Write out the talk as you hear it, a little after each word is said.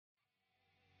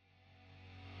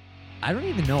I don't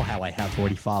even know how I have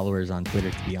 40 followers on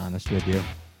Twitter, to be honest with you.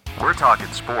 We're talking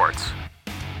sports.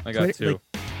 I got two.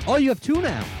 Oh, you have two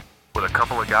now? With a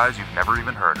couple of guys you've never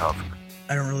even heard of.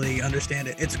 I don't really understand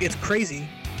it. It's crazy.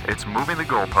 It's Moving the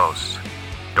Goalposts.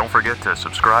 Don't forget to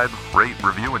subscribe, rate,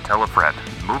 review, and tell a friend.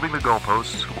 Moving the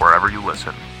Goalposts wherever you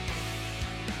listen.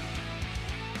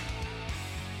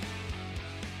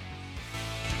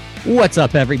 What's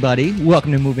up, everybody?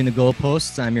 Welcome to Moving the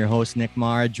Goalposts. I'm your host, Nick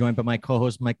Mara, joined by my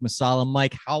co-host, Mike Masala.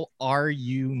 Mike, how are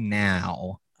you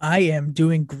now? I am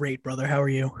doing great, brother. How are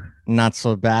you? Not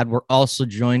so bad. We're also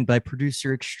joined by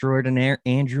producer extraordinaire,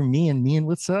 Andrew Meehan. Meehan,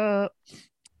 what's up?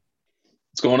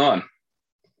 What's going on?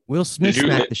 Will Smith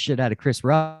smacked the shit out of Chris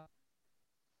Rock.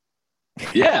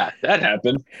 Yeah, that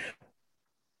happened.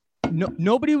 No,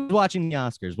 nobody was watching the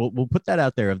Oscars. We'll put that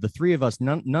out there. Of the three of us,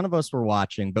 none of us were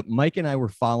watching, but Mike and I were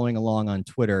following along on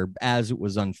Twitter as it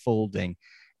was unfolding.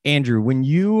 Andrew, when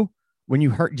you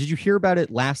heard, did you hear about it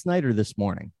last night or this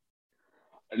morning?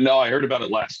 No, I heard about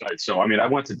it last night. So, I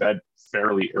went to bed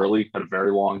fairly early, had a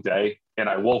very long day, and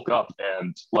I woke up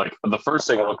and the first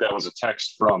thing I looked at was a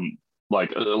text from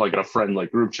a friend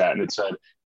group chat, and it said,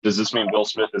 "Does this mean Will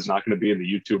Smith is not going to be in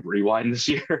the YouTube Rewind this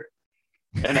year?"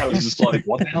 And I was just like,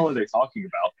 what the hell are they talking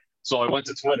about? So I went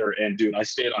to Twitter and, dude, I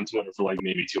stayed on Twitter for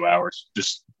maybe 2 hours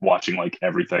just watching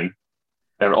everything.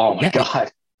 And oh my God.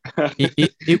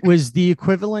 it was the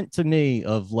equivalent to me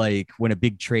of when a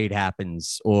big trade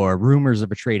happens or rumors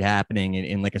of a trade happening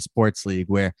in a sports league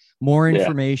where more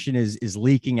information is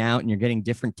leaking out and you're getting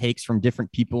different takes from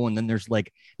different people. And then there's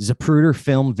Zapruder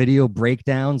film video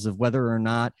breakdowns of whether or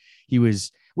not he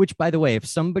was. Which, by the way, if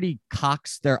somebody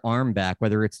cocks their arm back,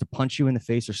 whether it's to punch you in the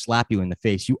face or slap you in the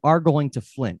face, you are going to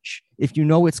flinch. If you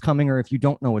know it's coming or if you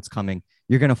don't know it's coming,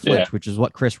 you're going to flinch, which is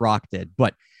what Chris Rock did.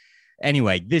 But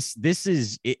anyway,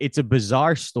 it's a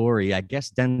bizarre story. I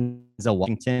guess Denzel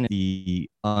Washington, the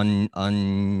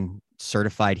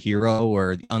uncertified hero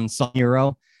or the unsung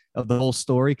hero of the whole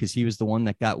story, because he was the one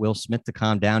that got Will Smith to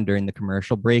calm down during the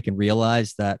commercial break and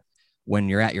realize that when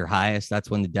you're at your highest, that's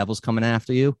when the devil's coming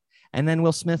after you. And then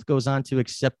Will Smith goes on to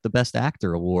accept the Best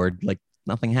Actor award like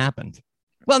nothing happened.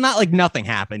 Well, not like nothing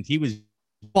happened. He was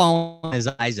bawling his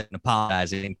eyes and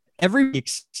apologizing. Everybody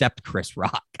except Chris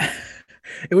Rock.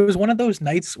 It was one of those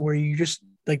nights where you just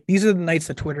these are the nights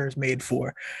that Twitter is made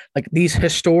for. These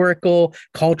historical,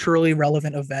 culturally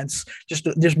relevant events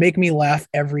just make me laugh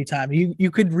every time.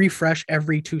 You could refresh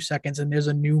every 2 seconds and there's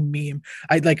a new meme.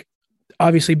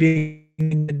 Obviously being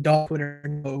in dog Twitter,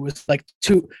 it was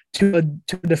two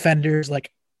defenders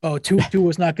two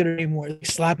was not good anymore.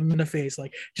 Slap him in the face.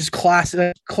 Just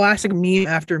classic meme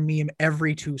after meme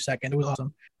every 2 seconds. It was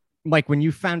awesome. Mike, when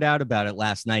you found out about it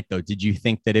last night, though, did you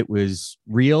think that it was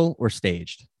real or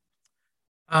staged?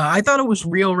 I thought it was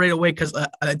real right away because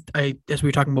I, as we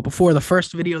were talking about before, the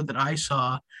first video that I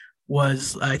saw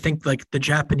was, I think, the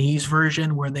Japanese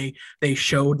version where they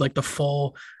showed the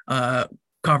full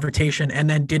confrontation and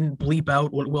then didn't bleep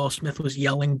out what Will Smith was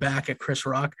yelling back at Chris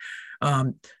Rock.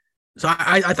 So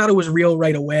I thought it was real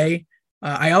right away.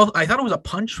 I thought it was a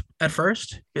punch at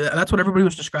first. That's what everybody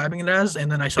was describing it as.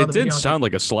 And then I saw it did sound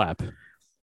like a slap.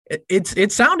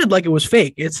 It sounded like it was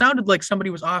fake. It sounded like somebody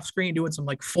was off screen doing some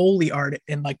Foley art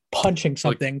and punching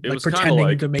something,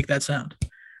 pretending to make that sound.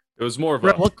 It was more of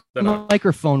what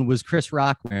microphone was Chris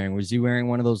Rock wearing? Was he wearing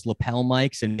one of those lapel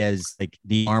mics? And as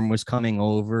the arm was coming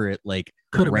over, it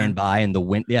ran by and the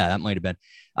wind. Yeah, that might have been.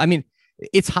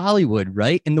 It's Hollywood,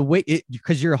 right? And the way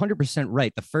because you're 100%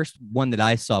 right. The first one that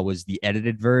I saw was the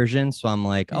edited version. So I'm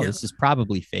this is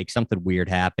probably fake. Something weird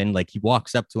happened. He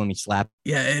walks up to him, he slapped.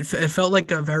 Yeah, it felt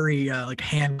like a very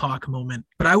Hancock moment.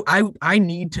 But I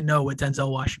need to know what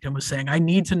Denzel Washington was saying. I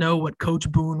need to know what Coach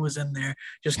Boone was in there,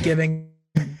 just giving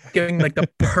the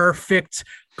perfect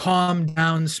calm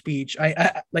down speech.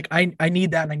 I need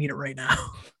that and I need it right now.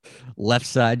 Left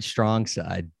side, strong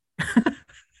side.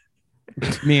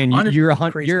 Man, you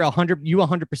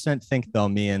 100% think though,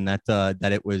 man, that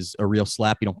it was a real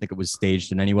slap. You don't think it was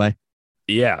staged in any way?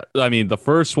 Yeah, the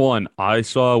first one I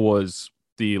saw was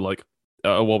the what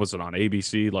was it on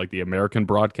ABC, the American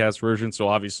broadcast version. So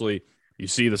obviously you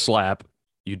see the slap,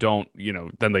 you don't,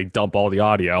 then they dump all the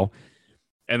audio,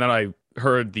 and then I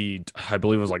heard I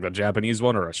believe it was the Japanese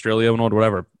one or Australian one,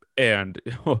 whatever. And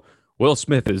Will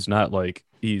Smith is not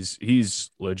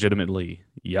he's legitimately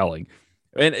yelling.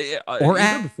 And or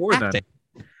even before acting.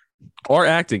 Or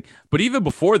acting. But even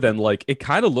before then, it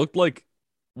kind of looked like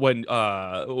when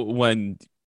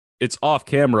it's off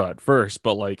camera at first,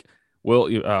 but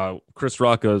Chris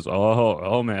Rock goes,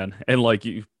 oh man, and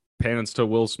you pans to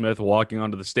Will Smith walking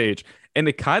onto the stage, and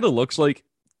it kind of looks like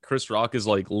Chris Rock is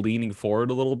leaning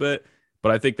forward a little bit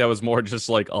but I think that was more just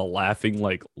like a laughing,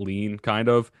 like lean kind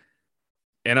of.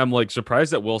 And I'm like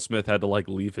surprised that Will Smith had to like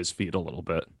leave his feet a little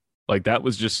bit. Like that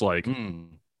was just like,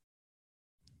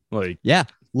 like, yeah.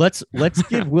 Let's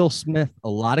give Will Smith a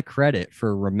lot of credit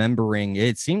for remembering.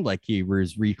 It seemed like he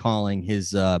was recalling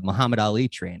his Muhammad Ali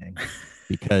training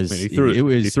because he threw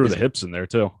the hips in there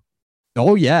too.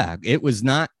 Oh yeah, it was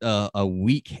not a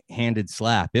weak-handed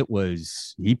slap. It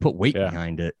was he put weight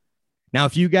behind it. Now,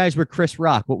 if you guys were Chris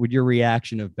Rock, what would your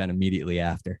reaction have been immediately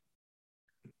after?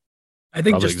 I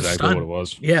think probably just exactly the what it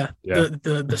was. Yeah.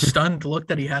 The stunned look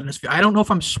that he had in his face. I don't know if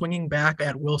I'm swinging back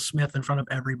at Will Smith in front of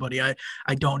everybody. I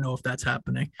don't know if that's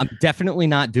happening. I'm definitely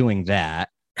not doing that,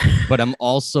 but I'm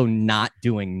also not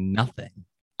doing nothing.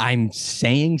 I'm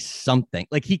saying something.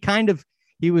 Like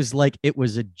he was like, it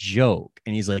was a joke,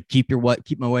 and he's like, keep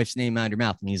my wife's name out of your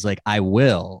mouth, and he's like, I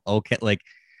will. Okay, like.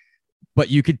 But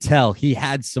you could tell he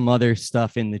had some other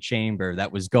stuff in the chamber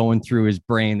that was going through his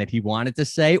brain that he wanted to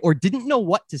say or didn't know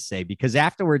what to say, because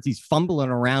afterwards he's fumbling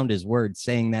around his words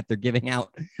saying that they're giving out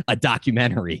a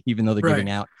documentary, even though they're giving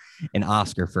out an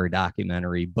Oscar for a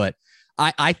documentary. But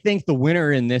I think the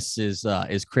winner in this is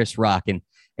Chris Rock. And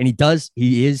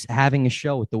he is having a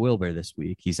show with the Wilbur this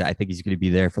week. I think he's going to be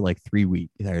there for like 3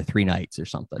 weeks or 3 nights or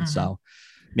something. Mm-hmm. So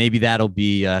maybe that'll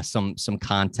be some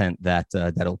content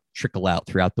that'll trickle out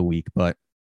throughout the week, but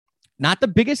not the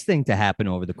biggest thing to happen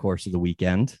over the course of the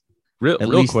weekend. Real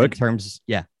quick, in terms,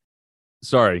 yeah.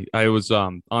 Sorry, I was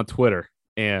on Twitter,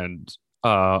 and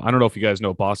I don't know if you guys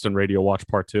know Boston Radio Watch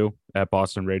Part 2 at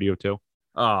Boston Radio 2.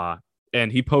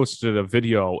 And he posted a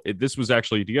video. This was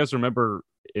actually, do you guys remember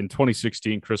in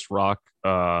 2016, Chris Rock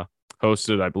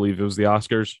hosted, I believe it was the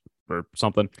Oscars or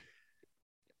something.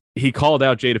 He called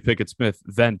out Jada Pinkett Smith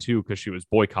then too, because she was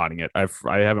boycotting it. I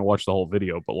haven't watched the whole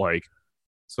video, but like,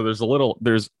 so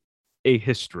there's a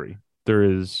history. There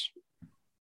is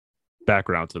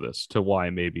background to this, to why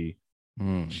maybe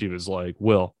she was like,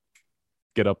 Will,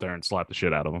 get up there and slap the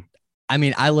shit out of him. I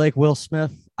mean, I like Will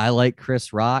Smith. I like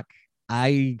Chris Rock.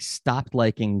 I stopped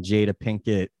liking Jada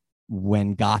Pinkett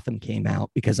when Gotham came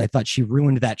out because I thought she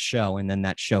ruined that show, and then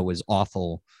that show was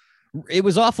awful. It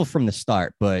was awful from the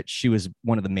start, but she was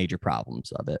one of the major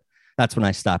problems of it. That's when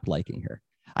I stopped liking her.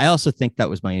 I also think that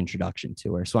was my introduction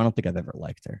to her, so I don't think I've ever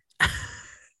liked her.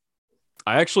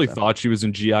 I actually thought she was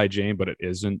in G.I. Jane, but it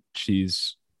isn't.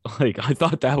 She's like, I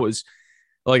thought that was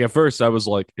like, at first I was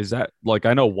like, is that like,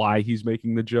 I know why he's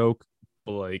making the joke,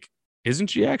 but like, isn't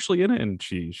she actually in it? And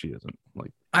she isn't.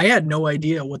 Like, I had no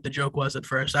idea what the joke was at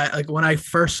first. When I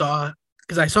first saw,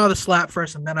 because I saw the slap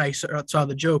first and then I saw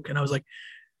the joke, and I was like,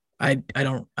 I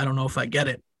don't know if I get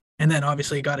it. And then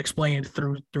obviously it got explained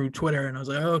through Twitter, and I was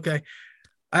like, oh, okay.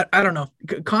 I don't know.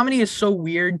 Comedy is so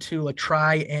weird to like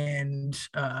try and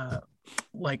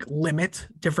like limit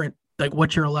different, like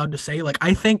what you're allowed to say. Like,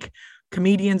 I think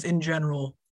comedians in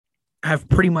general have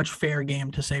pretty much fair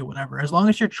game to say whatever, as long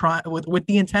as you're trying with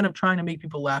the intent of trying to make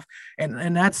people laugh.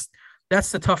 And that's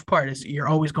the tough part, is you're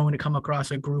always going to come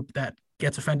across a group that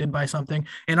gets offended by something.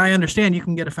 And I understand you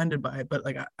can get offended by it, but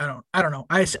like, I don't know.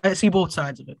 I see both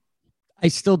sides of it. I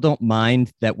still don't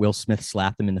mind that Will Smith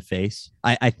slapped him in the face.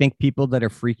 I think people that are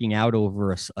freaking out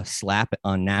over a slap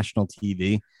on national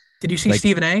TV. Did you see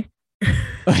Stephen A?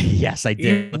 Yes, I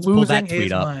did. Let's pull that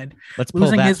tweet up. Let's pull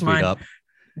that tweet up.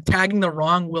 Tagging the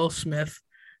wrong Will Smith.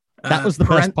 That was the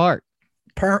best part.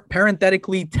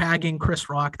 Parenthetically tagging Chris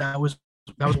Rock. That was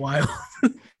wild.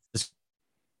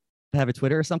 Have a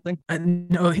Twitter or something?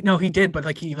 No, he did, but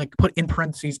like he like put in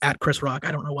parentheses at Chris Rock.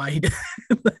 I don't know why he did.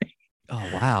 Oh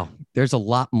wow, there's a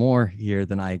lot more here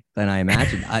than I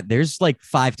imagined. There's like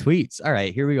 5 tweets. All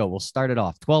right, here we go. We'll start it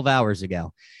off. 12 hours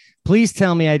ago. Please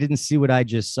tell me I didn't see what I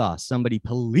just saw. Somebody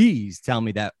please tell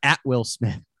me that at Will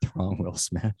Smith, the wrong Will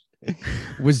Smith,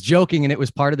 was joking, and it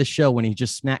was part of the show when he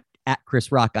just smacked at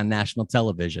Chris Rock on national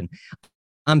television.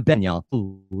 I'm betting y'all.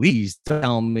 Please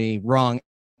tell me wrong.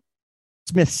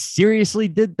 Smith seriously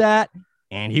did that,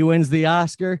 and he wins the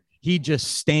Oscar. He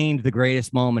just stained the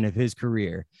greatest moment of his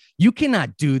career. You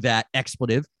cannot do that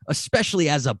expletive, especially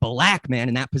as a black man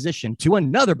in that position, to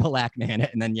another black man.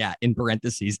 And then, yeah, in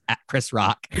parentheses, at Chris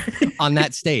Rock on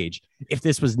that stage. If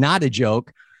this was not a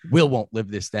joke, Will won't live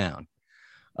this down.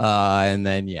 And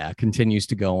then, yeah, continues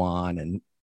to go on. And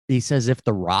he says if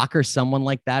The Rock or someone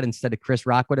like that instead of Chris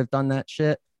Rock would have done that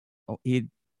shit,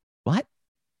 what?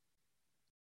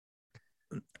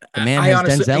 The man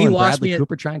has Denzel and Bradley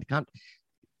Cooper trying to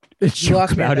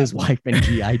joke about his wife and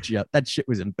G.I. Joe. That shit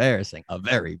was embarrassing. A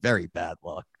very, very bad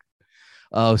look.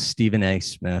 Oh, Stephen A.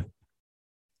 Smith.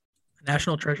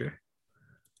 National treasure.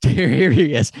 Here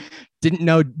he is. Didn't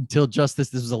know until just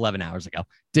this was 11 hours ago.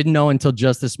 Didn't know until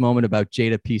just this moment about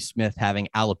Jada P. Smith having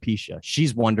alopecia.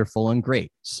 She's wonderful and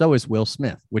great. So is Will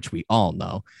Smith, which we all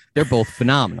know. They're both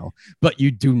phenomenal. But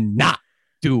you do not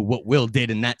do what Will did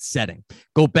in that setting.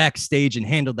 Go backstage and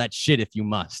handle that shit if you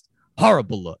must.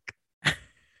 Horrible look.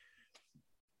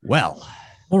 Well,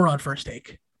 more on First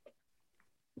Take.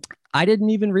 I didn't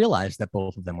even realize that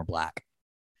both of them were black.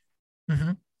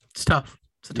 Mm-hmm. It's tough.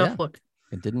 It's a tough look.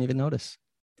 I didn't even notice.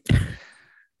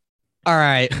 All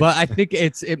right. Well, I think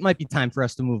it might be time for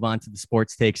us to move on to the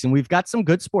sports takes. And we've got some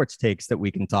good sports takes that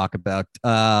we can talk about.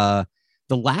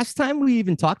 The last time we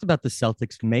even talked about the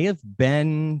Celtics may have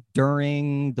been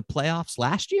during the playoffs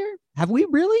last year. Have we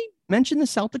really mentioned the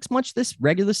Celtics much this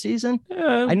regular season?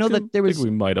 I know that there was. We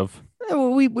might have.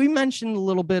 We mentioned a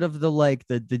little bit of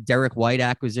the Derek White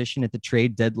acquisition at the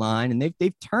trade deadline, and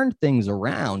they've turned things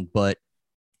around, but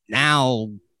now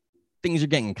things are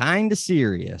getting kind of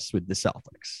serious with the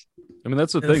Celtics. I mean,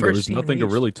 that's the thing. There's nothing to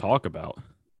really talk about.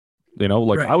 You know,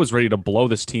 like I was ready to blow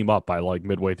this team up by like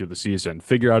midway through the season.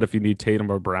 Figure out if you need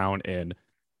Tatum or Brown and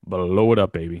blow it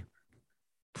up, baby.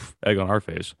 Egg on our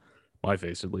face. My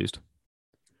face, at least.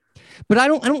 But I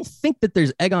don't think that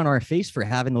there's egg on our face for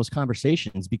having those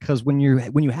conversations, because when you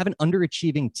have an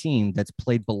underachieving team that's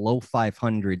played below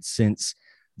 500 since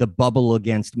the bubble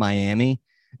against Miami,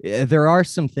 there are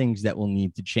some things that will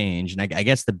need to change. And I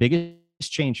guess the biggest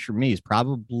change for me is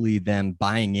probably them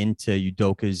buying into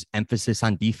Udoka's emphasis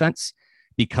on defense,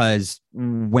 because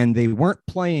when they weren't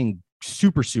playing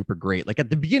super great, like at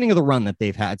the beginning of the run that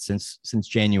they've had since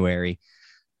January,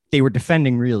 they were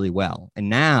defending really well. And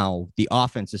now the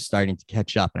offense is starting to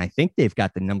catch up. And I think they've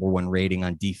got the number one rating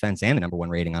on defense and the number one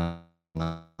rating on.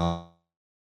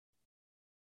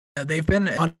 They've been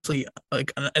honestly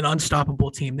like an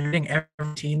unstoppable team. They're hitting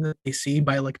every team that they see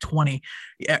by like 20.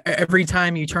 Every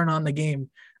time you turn on the game,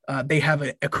 they have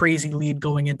a crazy lead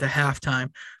going into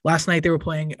halftime. Last night they were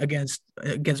playing against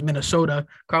Minnesota.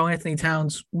 Karl Anthony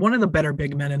Towns, one of the better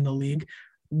big men in the league,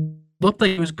 looked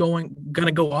like he was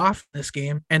gonna go off this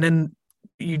game, and then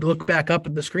you look back up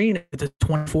at the screen, it's a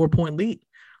 24-point lead.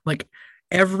 Like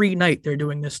every night they're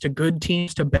doing this to good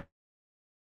teams to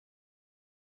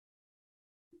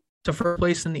first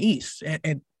place in the East.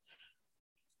 And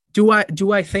do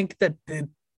I think that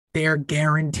they're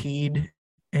guaranteed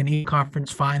an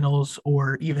conference finals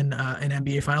or even an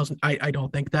NBA finals? I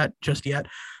don't think that just yet.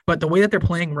 But the way that they're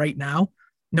playing right now,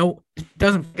 no, it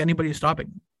doesn't think anybody is stopping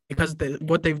them, because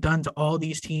what they've done to all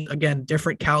these teams, again,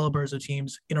 different calibers of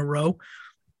teams in a row,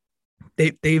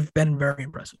 they've been very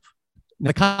impressive.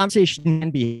 The conversation can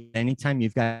be anytime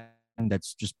you've got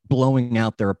that's just blowing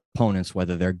out their opponents,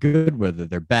 whether they're good, whether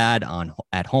they're bad,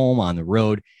 at home, on the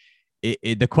road.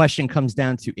 The question comes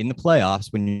down to, in the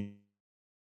playoffs, when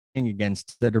you're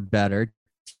against that are better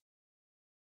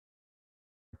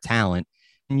talent,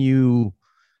 and you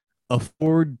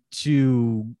afford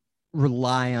to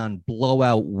rely on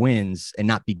blowout wins and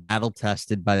not be battle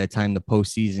tested by the time the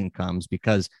postseason comes,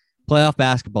 because playoff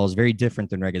basketball is very different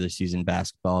than regular season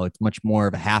basketball. It's much more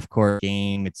of a half court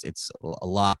game. It's a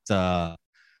lot. I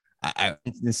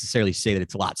wouldn't necessarily say that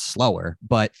it's a lot slower,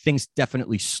 but things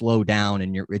definitely slow down,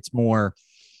 and it's more.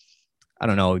 I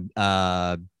don't know.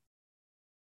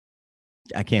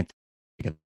 I can't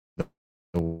think of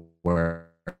the word.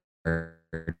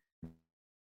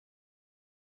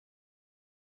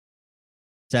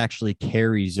 Actually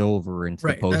carries over into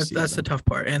the postseason. That's the tough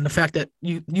part. And the fact that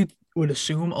you would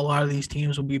assume a lot of these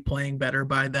teams will be playing better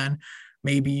by then.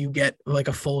 Maybe you get like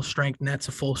a full strength Nets,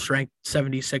 a full strength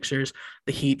 76ers,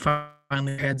 the Heat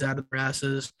finally heads out of their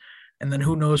asses, and then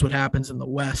who knows what happens in the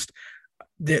West.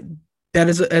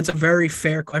 It's a very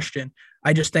fair question.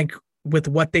 I just think with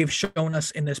what they've shown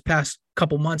us in this past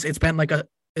couple months, it's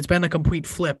been a complete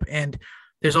flip, and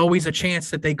there's always a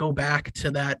chance that they go back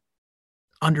to that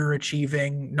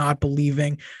underachieving, not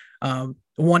believing.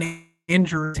 One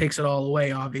injury takes it all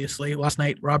away, obviously. Last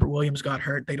night, Robert Williams got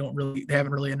hurt. They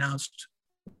haven't really announced.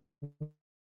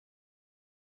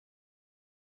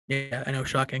 Yeah, I know,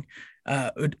 shocking.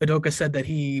 Udoka said that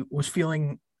he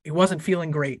wasn't feeling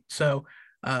great. So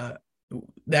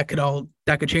that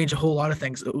could change a whole lot of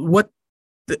things.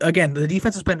 Again, the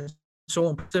defense has been so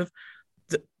impressive.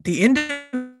 The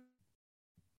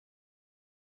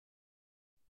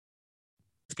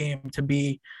game to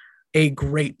be a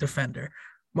great defender.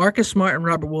 Marcus Smart and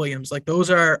Robert Williams, like those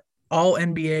are all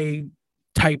NBA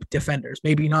type defenders.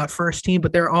 Maybe not first team,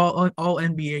 but they're all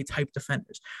NBA type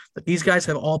defenders. But these guys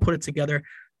have all put it together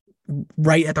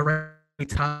right at the right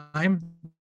time.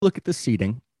 Look at the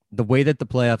seeding. the way that the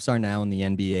playoffs are now in the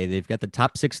NBA, they've got the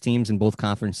top 6 teams in both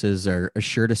conferences are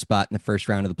assured a spot in the first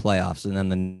round of the playoffs. And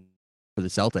then for the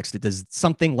Celtics, does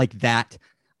something like that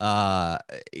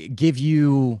give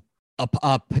you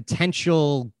a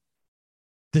potential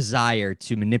desire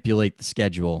to manipulate the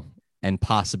schedule and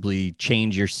possibly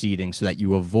change your seeding so that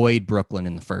you avoid Brooklyn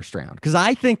in the first round? Because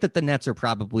I think that the Nets are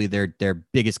probably their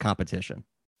biggest competition.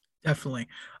 Definitely.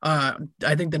 I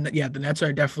think the Nets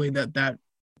are definitely that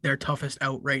their toughest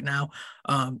out right now.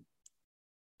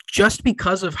 Just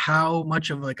because of how much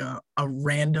of like a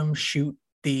random shoot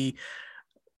the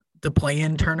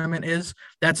play-in tournament is.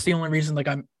 That's the only reason like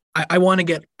I want to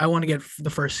get the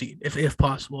first seed if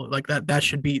possible. Like that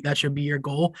should be your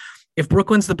goal. If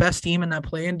Brooklyn's the best team in that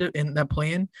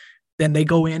play-in, then they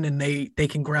go in and they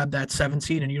can grab that 7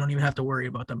 seed and you don't even have to worry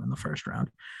about them in the first round.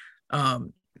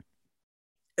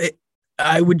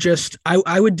 I would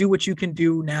do what you can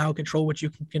do now, control what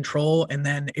you can control, and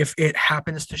then if it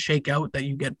happens to shake out that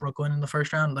you get Brooklyn in the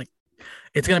first round, like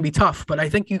it's going to be tough, but I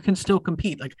think you can still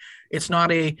compete. Like it's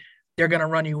not they're going to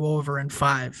run you over in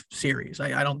 5 series.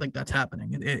 I don't think that's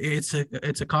happening. It's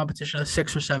a competition, a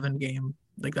 6 or 7 game.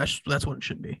 Like that's what it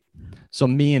should be. So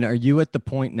Mian, are you at the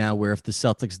point now where if the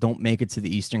Celtics don't make it to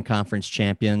the Eastern Conference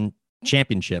championship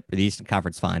or the Eastern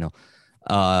Conference final,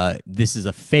 this is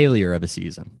a failure of a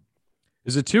season?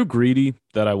 Is it too greedy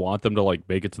that I want them to like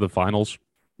make it to the finals?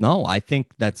 No, I think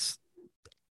that's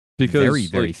because very,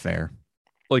 very fair.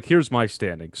 Like, here's my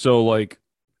standing. So, like,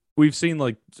 we've seen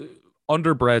like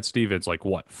under Brad Stevens, like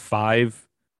what, 5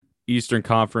 Eastern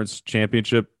Conference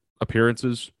championship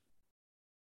appearances?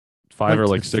 5 or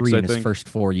like 6, 3 I in think. His first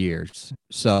 4 years.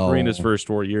 So 3 in his first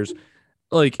 4 years.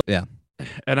 Like, yeah.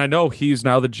 And I know he's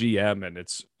now the GM, and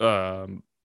it's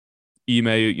Ime,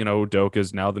 Udoka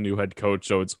is now the new head coach,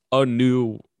 so it's a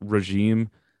new regime.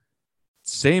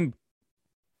 Same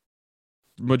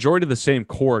majority of the same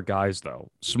core guys,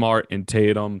 though. Smart and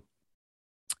Tatum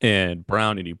and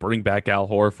Brown, and you bring back Al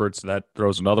Horford, so that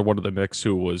throws another one to the mix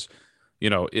who was,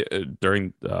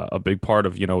 during a big part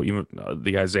of, even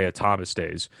the Isaiah Thomas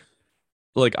days.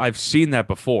 Like, I've seen that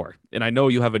before, and I know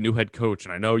you have a new head coach,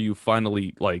 and I know you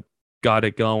finally, like, got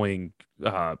it going,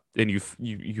 and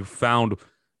you found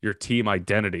your team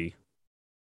identity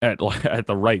at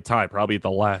the right time, probably at the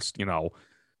last,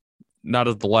 not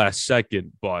at the last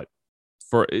second, but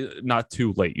for not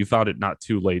too late. You found it not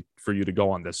too late for you to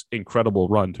go on this incredible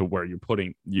run to where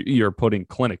you're putting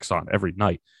clinics on every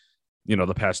night.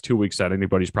 The past 2 weeks that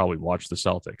anybody's probably watched the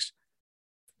Celtics.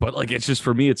 But like, it's just,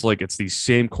 for me, it's like, it's these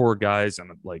same core guys, and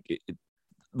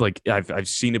like I've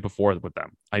seen it before with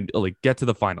them. I like get to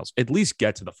the finals, at least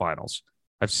get to the finals.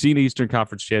 I've seen Eastern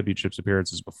Conference Championships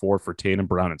appearances before for Tatum,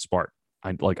 Brown, and Smart.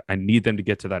 I need them to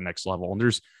get to that next level, and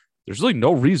there's really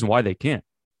no reason why they can't.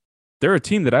 They're a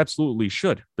team that absolutely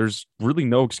should. There's really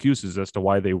no excuses as to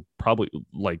why they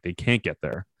they can't get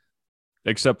there,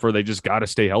 except for they just got to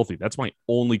stay healthy. That's my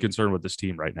only concern with this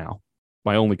team right now.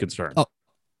 My only concern. Oh,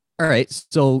 all right.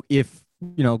 So if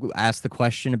ask the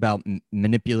question about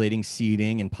manipulating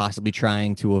seeding and possibly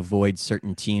trying to avoid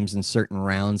certain teams in certain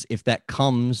rounds, if that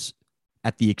comes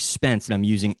at the expense, and I'm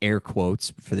using air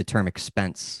quotes for the term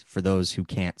expense for those who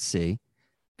can't see,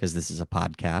 because this is a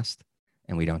podcast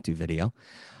and we don't do video,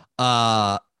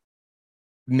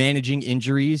 managing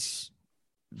injuries,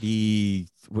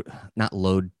 not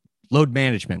load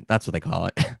management, that's what they call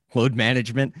it. Load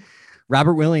management.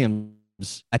 Robert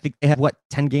Williams, I think they have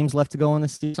 10 games left to go on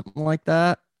this season, something like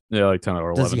that. Yeah, like 10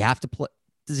 or 11. Does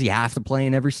he have to play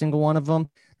in every single one of them?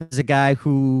 There's a guy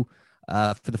who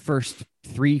for the first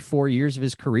 3-4 years of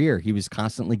his career, he was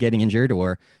constantly getting injured,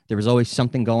 or there was always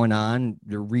something going on,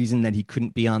 the reason that he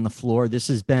couldn't be on the floor. This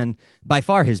has been by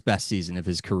far his best season of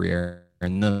his career,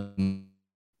 and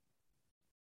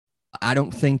I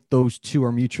don't think those two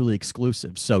are mutually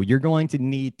exclusive. So you're going to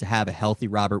need to have a healthy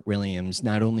Robert Williams,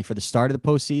 not only for the start of the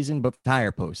postseason, but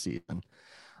entire postseason.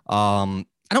 I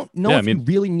don't know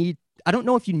I don't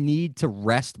know if you need to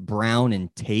rest Brown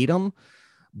and Tatum,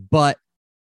 but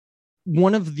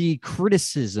one of the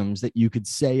criticisms that you could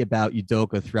say about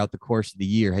Udoka throughout the course of the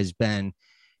year has been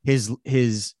his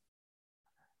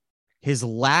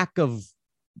lack of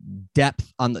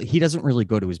depth he doesn't really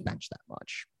go to his bench that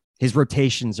much. His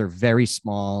rotations are very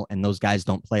small, and those guys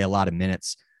don't play a lot of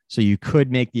minutes. So you could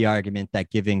make the argument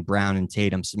that giving Brown and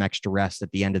Tatum some extra rest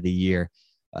at the end of the year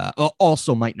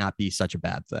also might not be such a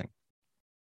bad thing.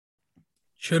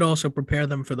 Should also prepare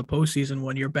them for the postseason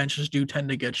when your benches do tend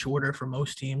to get shorter for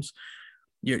most teams.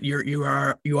 You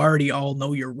already all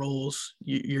know your roles.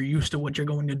 You're used to what you're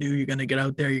going to do. You're going to get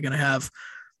out there. You're going to have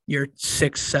your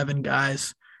 6-7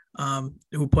 guys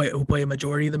who play a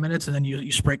majority of the minutes, and then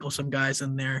you sprinkle some guys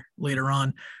in there later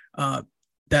on. I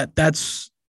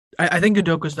think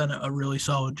Udoka's done a really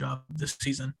solid job this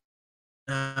season.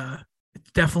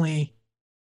 It's definitely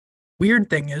weird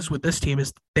thing is with this team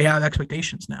is they have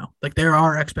expectations now. Like there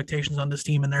are expectations on this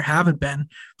team, and there haven't been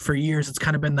for years. It's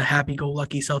kind of been the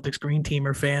happy-go-lucky Celtics green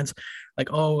teamer fans, like,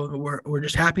 oh, we're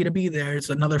just happy to be there. It's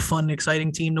another fun,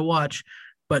 exciting team to watch.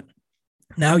 But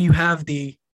now you have to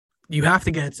get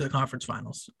it to the conference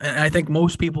finals. And I think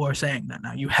most people are saying that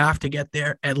now. You have to get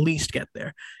there, at least get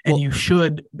there, and you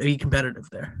should be competitive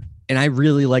there. And I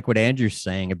really like what Andrew's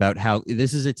saying about how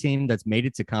this is a team that's made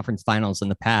it to conference finals in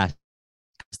the past.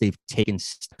 They've taken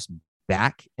steps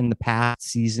back in the past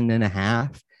season and a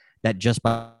half that just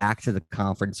back to the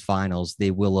conference finals,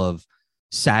 they will have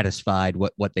satisfied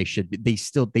what they should be.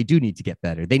 They do need to get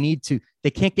better. They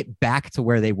can't get back to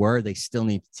where they were. They still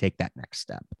need to take that next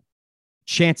step.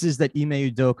 Chances that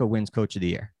Ime Udoka wins Coach of the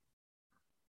Year.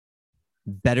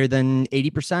 Better than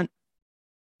 80%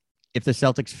 if the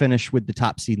Celtics finish with the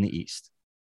top seed in the East.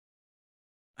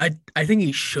 I think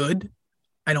he should.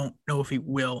 I don't know if he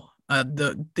will.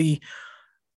 The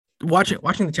watching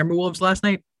the Timberwolves last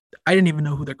night, I didn't even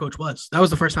know who their coach was. That was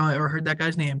the first time I ever heard that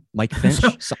guy's name. Mike Finch,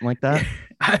 something like that.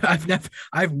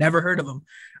 I've never heard of him.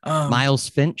 Miles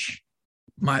Finch.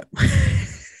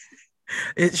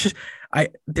 It's just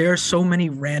there are so many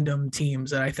random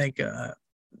teams that I think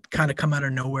kind of come out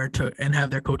of nowhere and have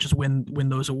their coaches win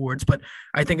those awards. But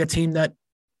I think a team that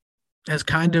has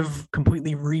kind of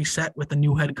completely reset with a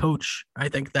new head coach, I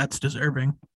think that's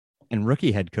deserving. And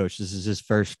rookie head coach. This is his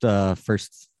first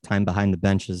time behind the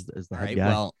bench as the head guy.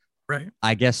 Well, right.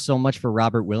 I guess so much for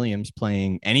Robert Williams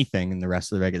playing anything in the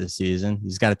rest of the regular season.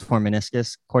 He's got a torn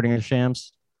meniscus, according to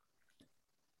Shams.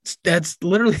 It's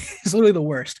literally the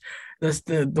worst.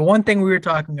 The one thing we were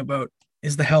talking about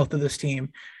is the health of this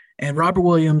team, and Robert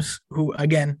Williams, who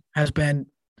again has been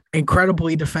incredible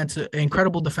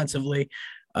defensively.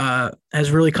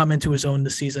 Has really come into his own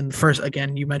this season. First,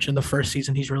 again, you mentioned the first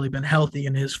season, he's really been healthy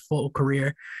in his full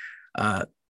career.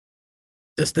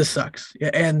 This sucks.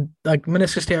 And like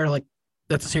meniscus tear, like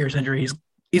that's a serious injury.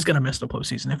 He's going to miss the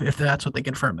postseason if that's what they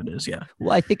confirm it is. Yeah.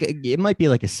 Well, I think it might be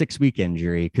like a 6-week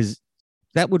injury because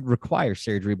that would require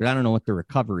surgery, but I don't know what the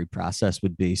recovery process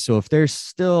would be. So if there's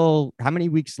still how many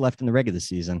weeks left in the regular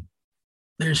season?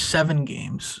 There's 7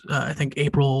 games. I think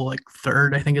April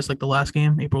 3rd, I think is like the last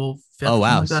game. April 5th. Oh,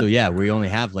 wow. So yeah, we only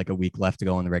have like a week left to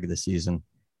go in the regular season.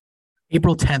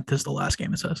 April 10th is the last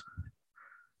game, it says.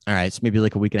 All right. So maybe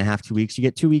like a week and a half, 2 weeks. You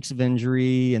get 2 weeks of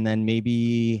injury, and then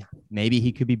maybe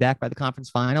he could be back by the conference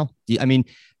final. I mean,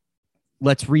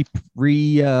 let's redo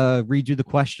the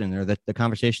question or the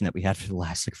conversation that we had for the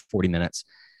last 40 minutes.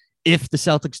 If the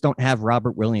Celtics don't have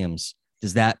Robert Williams,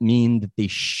 does that mean that they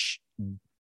should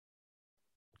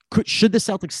the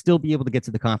Celtics still be able to get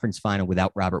to the conference final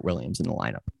without Robert Williams in the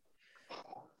lineup?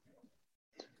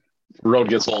 The road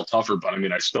gets a little tougher, but I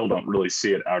mean, I still don't really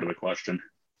see it out of the question.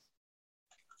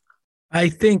 I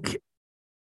think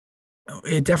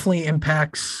it definitely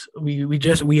impacts. We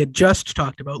had just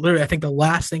talked about, literally, I think the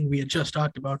last thing we had just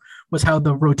talked about was how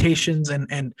the rotations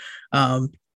and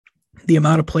the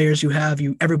amount of players you have,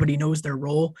 everybody knows their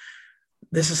role.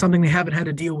 This is something they haven't had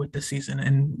to deal with this season.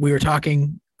 And we were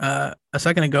talking a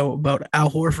second ago about Al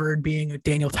Horford being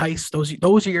Daniel Tice. Those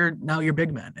are your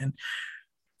big men, and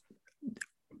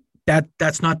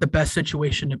that's not the best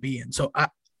situation to be in. So I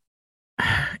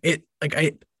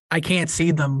can't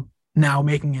see them now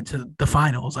making it to the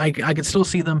finals. I could still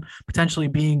see them potentially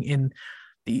being in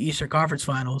the Eastern Conference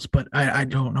Finals, but I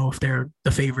don't know if they're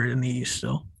the favorite in the East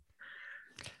still.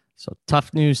 So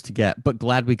tough news to get, but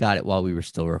glad we got it while we were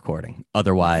still recording.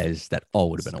 Otherwise, that all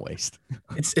would have been a waste.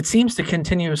 It seems to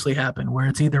continuously happen where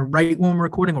it's either right when we're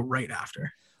recording or right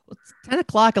after. 10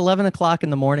 o'clock, 11 o'clock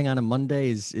in the morning on a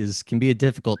Monday can be a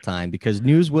difficult time because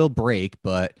news will break,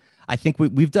 but I think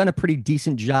we've done a pretty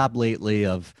decent job lately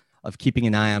of keeping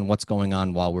an eye on what's going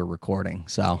on while we're recording.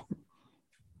 So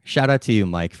shout out to you,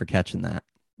 Mike, for catching that.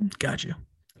 Got you.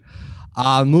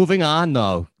 Moving on,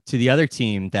 though, to the other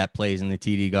team that plays in the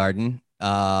TD Garden,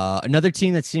 another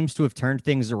team that seems to have turned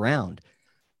things around.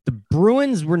 The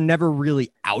Bruins were never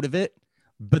really out of it,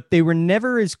 but they were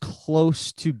never as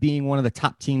close to being one of the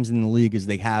top teams in the league as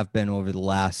they have been over the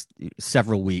last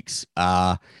several weeks.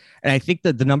 And I think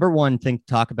that the number one thing to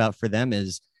talk about for them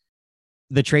is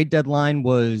the trade deadline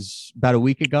was about a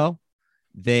week ago.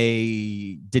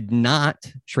 They did not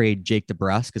trade Jake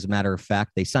DeBrusk. As a matter of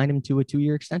fact, they signed him to a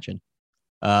 2-year extension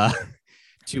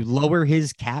to lower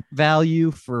his cap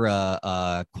value for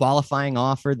a qualifying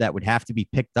offer that would have to be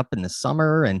picked up in the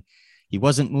summer. And he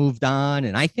wasn't moved on.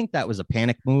 And I think that was a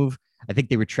panic move. I think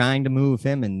they were trying to move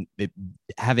him, and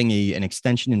having an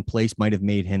extension in place might have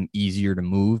made him easier to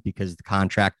move because the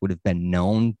contract would have been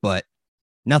known, but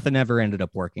nothing ever ended up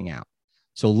working out.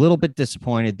 So a little bit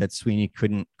disappointed that Sweeney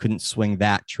couldn't swing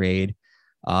that trade.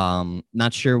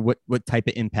 Not sure what type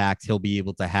of impact he'll be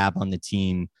able to have on the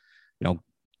team,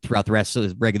 throughout the rest of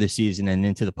the regular season and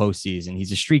into the postseason.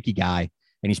 He's a streaky guy,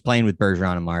 and he's playing with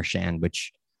Bergeron and Marchand,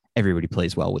 which everybody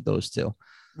plays well with those two.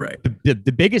 Right.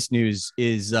 The biggest news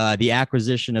is the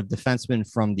acquisition of defenseman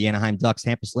from the Anaheim Ducks,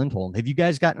 Hampus Lindholm. Have you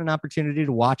guys gotten an opportunity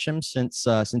to watch him since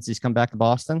he's come back to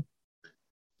Boston?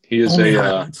 He is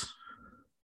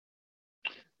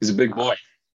he's a big boy.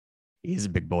 He's a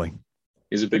big boy.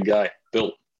 He's a big guy.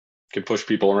 Built, can push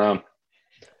people around.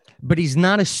 But he's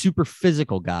not a super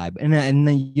physical guy, and then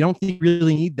you don't think you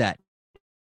really need that.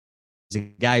 He's a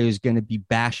guy who's going to be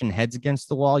bashing heads against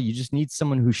the wall. You just need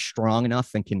someone who's strong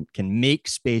enough and can make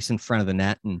space in front of the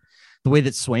net. And the way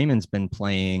that Swayman's been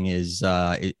playing is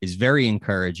very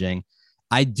encouraging.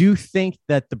 I do think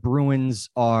that the Bruins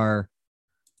are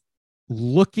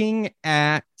looking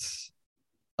at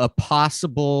a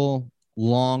possible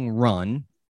long run,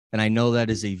 and I know that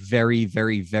is a very,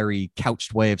 very, very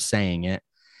couched way of saying it.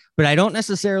 But I don't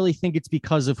necessarily think it's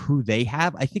because of who they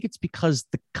have. I think it's because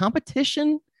the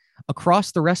competition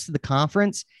across the rest of the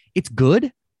conference, it's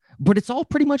good, but it's all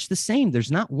pretty much the same.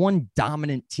 There's not one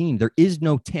dominant team. There is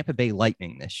no Tampa Bay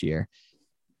Lightning this year.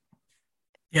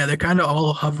 Yeah, they're kind of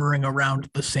all hovering around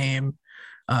the same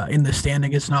in the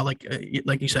standing. It's not like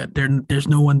you said, there's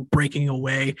no one breaking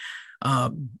away.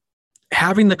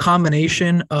 Having the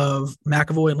combination of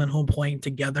McAvoy and Lindholm playing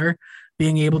together,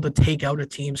 being able to take out a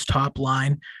team's top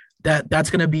line, that's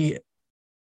going to be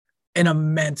an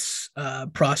immense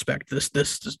prospect.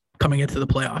 This coming into the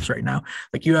playoffs right now.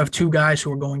 Like, you have two guys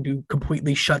who are going to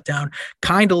completely shut down,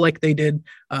 kind of like they did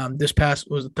this past,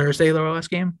 was it Thursday, their last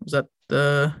game? Was that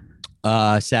the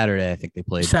Saturday? I think they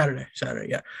played Saturday.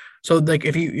 Yeah. So like,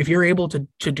 if you're able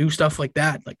to do stuff like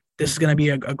that, like, this is going to be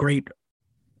a great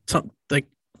something. Like,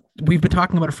 we've been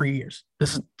talking about it for years.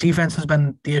 Defense has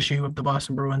been the issue of the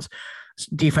Boston Bruins.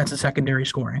 Defense and secondary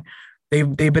scoring.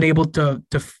 They've been able to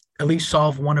at least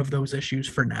solve one of those issues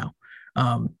for now.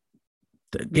 I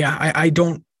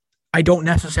don't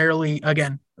necessarily,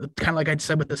 again, kind of like I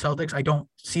said with the Celtics, I don't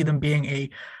see them being a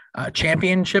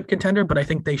championship contender, but I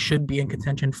think they should be in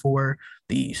contention for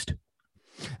the East.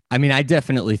 I mean, I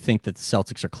definitely think that the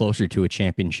Celtics are closer to a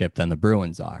championship than the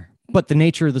Bruins are. But the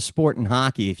nature of the sport in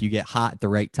hockey, if you get hot at the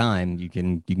right time, you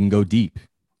can go deep.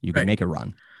 You can make a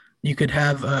run. You could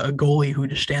have a goalie who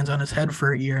just stands on his head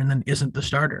for a year and then isn't the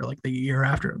starter like the year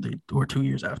after or 2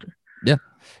 years after. Yeah.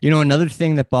 Another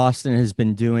thing that Boston has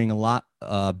been doing a lot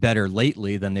better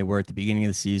lately than they were at the beginning of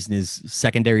the season is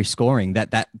secondary scoring.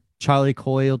 That Charlie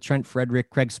Coyle, Trent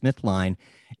Frederick, Craig Smith line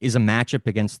is a matchup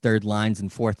against third lines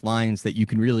and fourth lines that you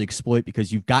can really exploit,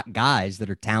 because you've got guys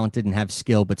that are talented and have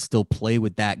skill, but still play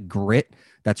with that grit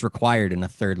that's required in a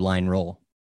third line role.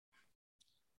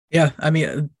 Yeah. I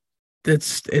mean,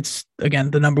 it's again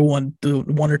the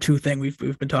one or two thing we've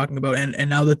been talking about, and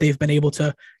now that they've been able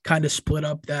to kind of split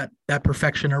up that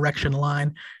perfection erection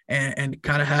line and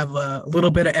kind of have a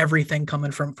little bit of everything coming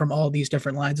from all these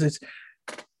different lines,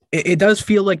 it does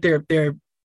feel like they're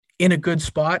in a good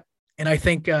spot. And I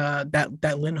think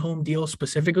that Lindholm deal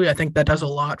specifically, I think that does a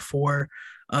lot for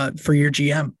your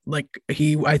GM. Like,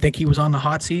 I think he was on the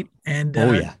hot seat, and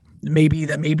maybe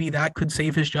that could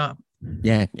save his job.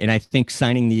 Yeah, and I think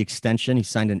signing the extension, he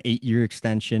signed an 8-year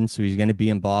extension, so he's going to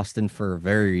be in Boston for a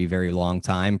very, very long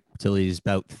time, until he's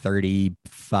about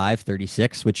 35,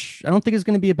 36, which I don't think is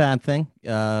going to be a bad thing.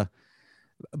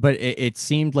 But it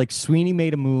seemed like Sweeney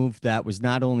made a move that was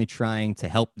not only trying to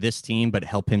help this team, but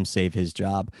help him save his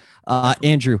job.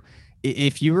 Andrew,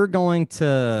 if you were going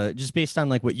to, just based on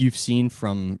like what you've seen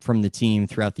from the team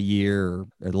throughout the year or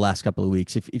the last couple of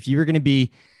weeks, if you were going to be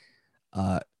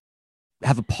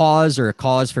have a pause or a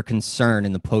cause for concern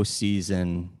in the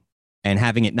postseason and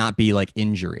having it not be like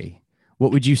injury,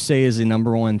 what would you say is the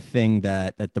number one thing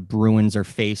that the Bruins are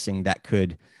facing that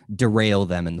could derail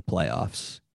them in the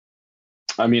playoffs?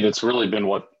 I mean, it's really been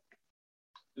what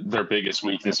their biggest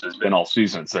weakness has been all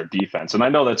season. It's their defense. And I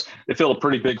know they fill a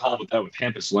pretty big hole with that with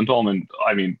Hampus Lindholm. And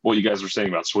I mean, what you guys were saying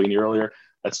about Sweeney earlier,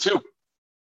 that's two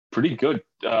pretty good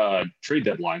trade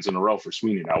deadlines in a row for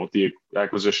Sweeney now, with the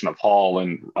acquisition of Hall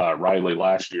and Riley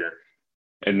last year,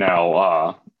 and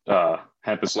now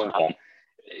Hampus Lindholm.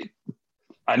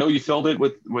 I know you filled it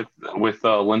with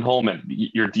Lindholm, and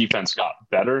your defense got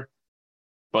better,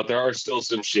 but there are still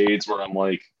some shades where I'm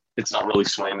like, it's not really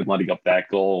Swayman letting up that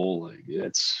goal. Like,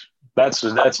 it's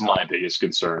That's my biggest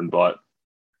concern. But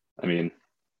I mean,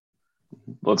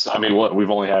 we've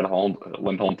only had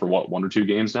Lindholm for what, 1 or 2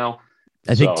 games now.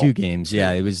 I think 2 games.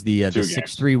 Yeah, it was the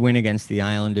 6-3 win against the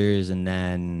Islanders, and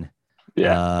then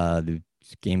the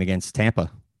game against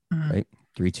Tampa, right?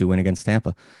 3-2 win against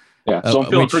Tampa. Yeah, so I'm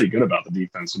feeling pretty good about the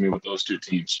defense. I mean, with those 2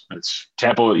 teams, it's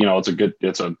Tampa.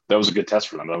 That was a good test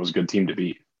for them. That was a good team to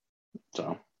beat.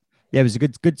 So. Yeah, it was a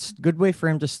good way for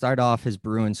him to start off his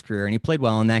Bruins career, and he played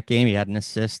well in that game. He had an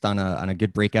assist on a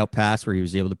good breakout pass where he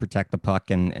was able to protect the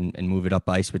puck and move it up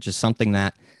ice, which is something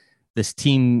that this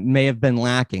team may have been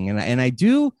lacking. And I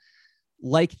do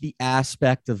like the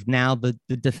aspect of now the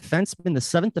defenseman, the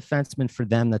 7th defenseman for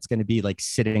them that's going to be like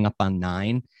sitting up on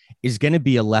 9 is going to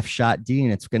be a left shot D,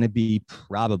 and it's going to be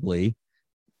probably,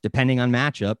 depending on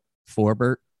matchup,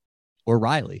 Forbert or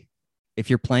Riley. If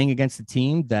you're playing against a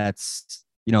team that's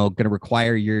going to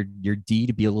require your D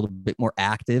to be a little bit more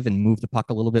active and move the puck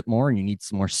a little bit more, and you need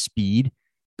some more speed,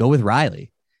 go with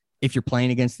Riley. If you're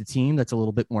playing against a team that's a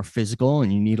little bit more physical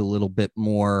and you need a little bit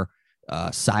more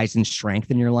size and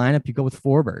strength in your lineup, you go with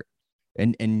Forbert.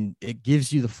 And it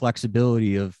gives you the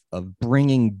flexibility of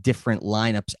bringing different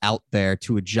lineups out there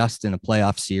to adjust in a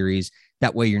playoff series.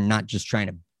 That way you're not just trying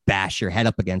to bash your head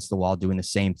up against the wall doing the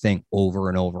same thing over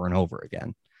and over and over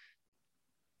again.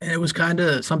 And it was kind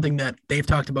of something that they've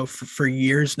talked about for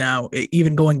years now,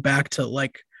 even going back to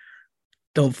like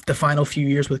the final few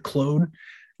years with Claude.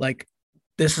 Like,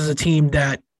 this is a team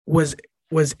that was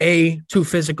too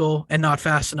physical and not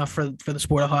fast enough for the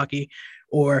sport of hockey,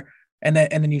 and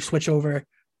then you switch over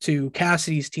to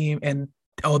Cassidy's team and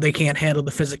they can't handle the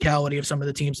physicality of some of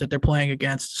the teams that they're playing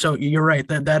against. So you're right,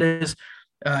 that is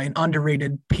an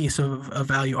underrated piece of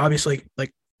value. Obviously,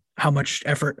 like, how much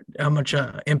effort, how much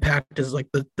impact is like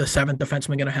the 7th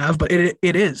defenseman going to have, but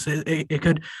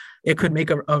it could make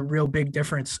a real big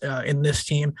difference in this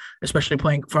team, especially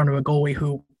playing in front of a goalie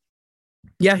who,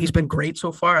 yeah, he's been great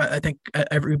so far. I think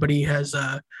everybody has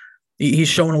he's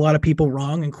shown a lot of people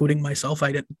wrong, including myself.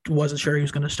 I wasn't sure he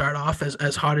was going to start off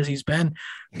as hot as he's been,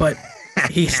 but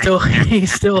he still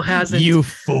hasn't. You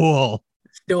fool.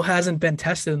 Still hasn't been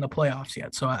tested in the playoffs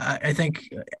yet. So I think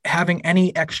having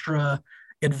any extra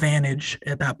advantage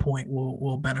at that point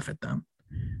will benefit them.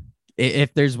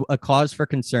 If there's a cause for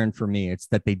concern for me, it's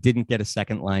that they didn't get a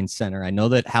second line center. I know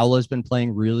that Howla's been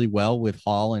playing really well with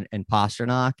Hall and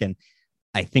Pasternak, and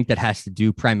I think that has to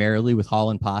do primarily with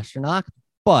Hall and Pasternak,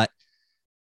 but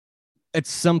at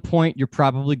some point you're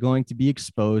probably going to be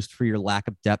exposed for your lack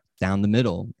of depth down the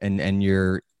middle and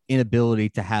your inability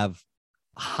to have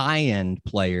high-end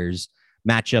players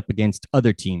match up against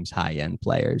other teams' high-end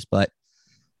players. But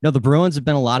no, the Bruins have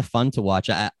been a lot of fun to watch.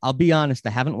 I'll be honest,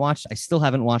 I still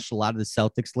haven't watched a lot of the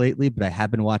Celtics lately, but I have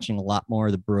been watching a lot more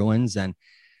of the Bruins, and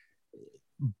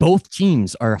both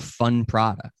teams are a fun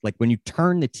product. Like, when you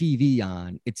turn the TV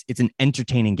on, it's an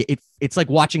entertaining game. It's like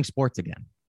watching sports again.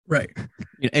 Right.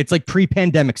 It's like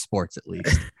pre-pandemic sports, at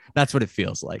least. That's what it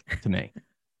feels like to me.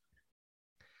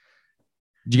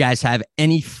 Do you guys have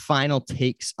any final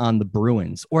takes on the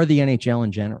Bruins or the NHL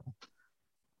in general?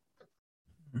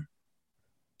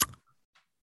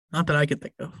 Not that I could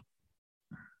think of.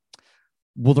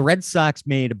 Well, the Red Sox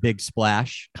made a big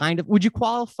splash. Kind of. Would you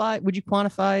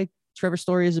quantify Trevor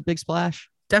Story as a big splash?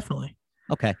 Definitely.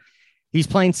 Okay. He's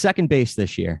playing second base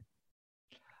this year.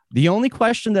 The only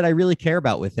question that I really care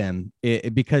about with him,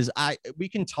 because we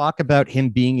can talk about him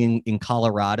being in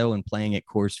Colorado and playing at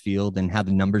Coors Field and how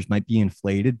the numbers might be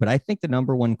inflated, but I think the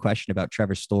number one question about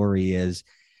Trevor Story is,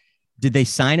 did they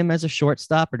sign him as a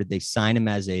shortstop, or did they sign him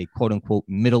as a quote unquote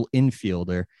middle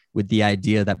infielder with the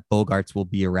idea that Bogarts will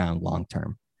be around long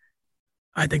term?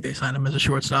 I think they signed him as a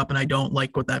shortstop, and I don't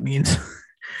like what that means.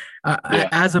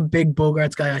 As a big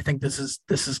Bogarts guy, I think this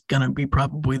is going to be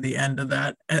probably the end of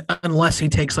that, unless he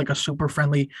takes like a super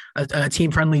friendly, a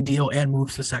team friendly deal and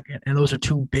moves to second. And those are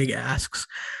 2 big asks.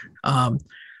 I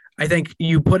think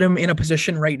you put him in a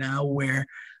position right now where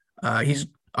he's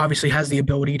obviously has the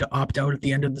ability to opt out at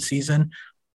the end of the season,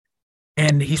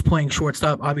 and he's playing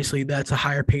shortstop. Obviously, that's a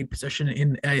higher paid position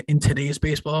in today's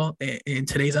baseball, in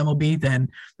today's MLB, than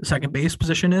the second base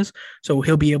position is. So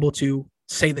he'll be able to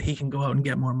say that he can go out and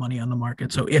get more money on the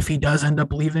market. So if he does end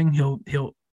up leaving,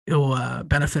 he'll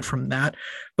benefit from that.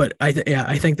 But I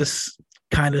think this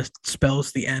kind of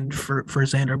spells the end for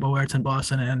Xander Bogaerts in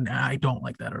Boston, and I don't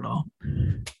like that at all.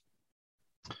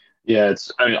 Yeah,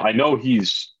 I know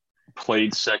he's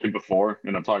played second before,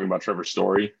 and I'm talking about Trevor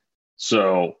Story.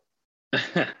 So,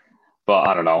 but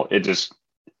I don't know. It just,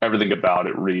 everything about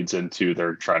it reads into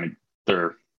they're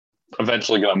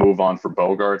eventually going to move on for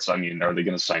Bogarts. I mean, are they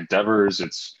going to sign Devers?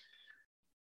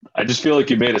 I just feel like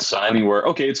you made a signing where,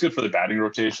 okay, it's good for the batting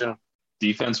rotation.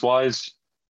 Defense wise,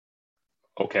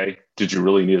 okay. Did you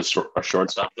really need a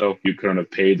shortstop though? You couldn't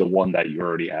have paid the one that you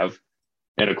already have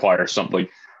and acquire something.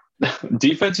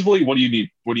 Defensively, what do you need?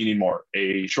 What do you need more?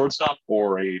 A shortstop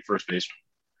or a first baseman?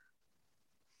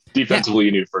 Defensively,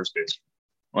 you need a first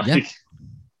baseman.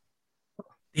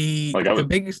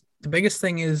 The biggest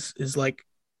thing is like,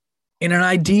 in an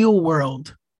ideal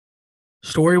world,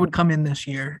 Story would come in this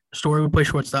year. Story would play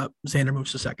shortstop. Xander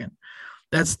moves to second.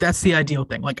 That's the ideal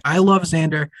thing. Like, I love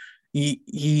Xander.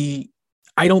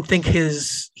 I don't think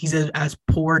he's as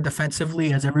poor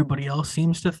defensively as everybody else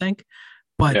seems to think,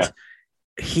 but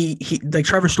he like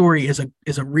Trevor Story is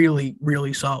a really,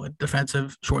 really solid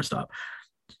defensive shortstop.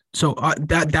 So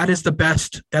that is the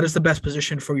best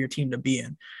position for your team to be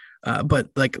in. But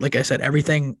like I said,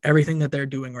 everything that they're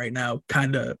doing right now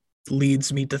kind of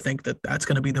leads me to think that that's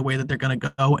going to be the way that they're going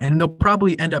to go, and they'll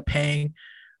probably end up paying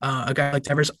a guy like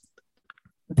Devers.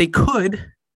 They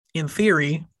could, in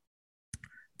theory,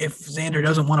 if Xander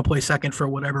doesn't want to play second for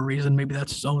whatever reason, maybe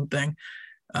that's his own thing.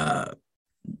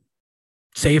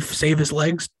 Save his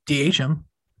legs, DH him.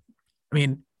 I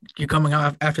mean, you're coming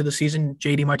off after the season.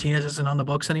 JD Martinez isn't on the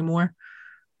books anymore.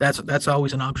 That's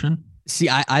always an option. See,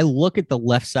 I look at the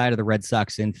left side of the Red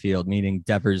Sox infield, meaning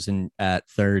Devers at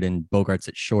third and Bogarts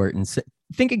at short, and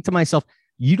thinking to myself,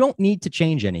 you don't need to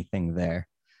change anything there.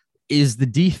 Is the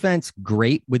defense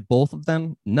great with both of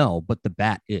them? No, but the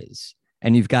bat is.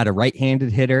 And you've got a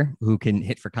right-handed hitter who can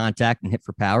hit for contact and hit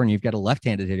for power, and you've got a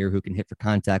left-handed hitter who can hit for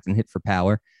contact and hit for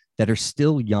power that are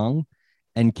still young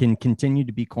and can continue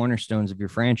to be cornerstones of your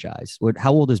franchise.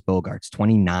 How old is Bogarts?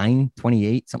 29,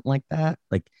 28, something like that?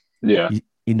 Like, yeah.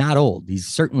 He's not old. He's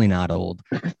certainly not old.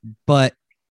 But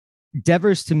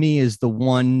Devers, to me, is the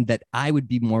one that I would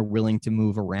be more willing to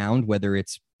move around, whether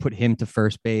it's put him to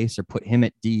first base or put him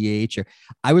at DH, or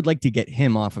I would like to get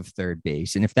him off of third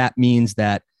base. And if that means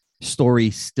that Story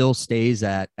still stays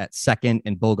at second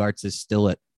and Bogarts is still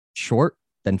at short,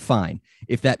 then fine.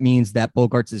 If that means that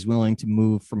Bogarts is willing to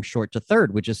move from short to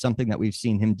third, which is something that we've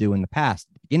seen him do in the past,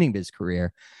 at the beginning of his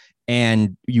career,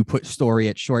 and you put Story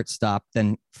at shortstop,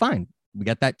 then fine. We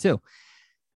got that too.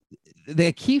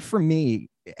 The key for me,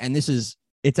 and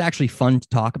it's actually fun to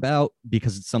talk about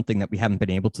because it's something that we haven't been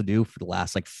able to do for the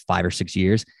last like 5 or 6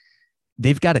 years.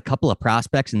 They've got a couple of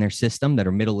prospects in their system that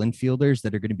are middle infielders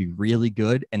that are going to be really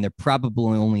good, and they're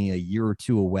probably only a year or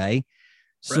two away.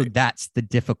 So that's the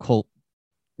difficult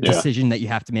decision that you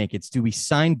have to make. It's, do we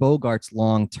sign Bogarts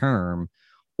long-term,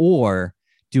 or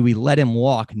do we let him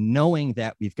walk, knowing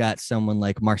that we've got someone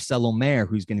like Marcelo Mayer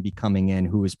who's going to be coming in,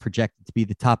 who is projected to be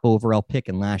the top overall pick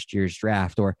in last year's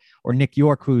draft, or Nick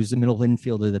York, who's the middle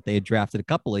infielder that they had drafted a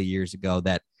couple of years ago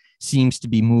that seems to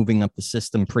be moving up the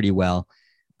system pretty well.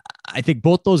 I think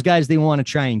both those guys they want to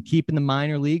try and keep in the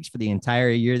minor leagues for the entire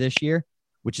year this year,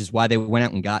 which is why they went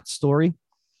out and got Story.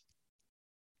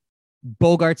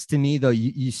 Bogarts, to me, though,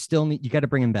 you got to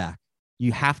bring him back.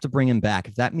 You have to bring him back.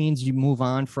 If that means you move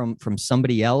on from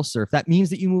somebody else, or if that means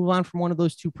that you move on from one of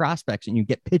those two prospects and you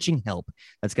get pitching help,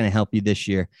 that's going to help you this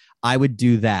year, I would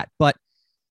do that. But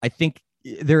I think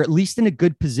they're at least in a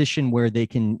good position where they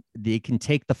can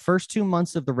take the first 2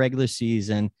 months of the regular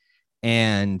season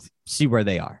and see where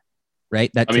they are.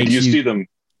 Right. Do you see them?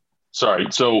 Sorry.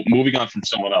 So moving on from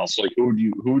someone else, like who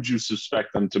would you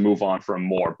suspect them to move on from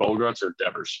more, Bogarts or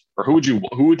Devers, or who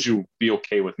would you be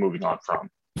okay with moving on from?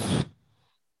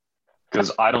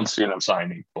 Because I don't see them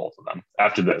signing both of them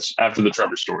after the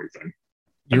Trevor Story thing.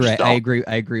 You're right.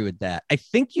 I agree with that. I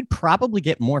think you'd probably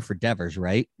get more for Devers,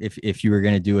 right? If you were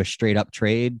going to do a straight up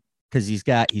trade, because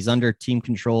he's under team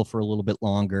control for a little bit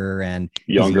longer and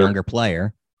he's a younger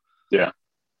player. Yeah.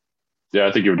 Yeah,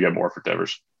 I think you would get more for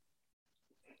Devers.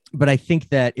 But I think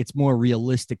that it's more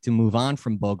realistic to move on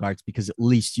from Bogarts because at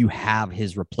least you have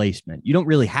his replacement. You don't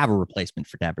really have a replacement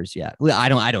for Devers yet. I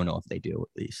don't know if they do,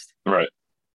 at least. Right.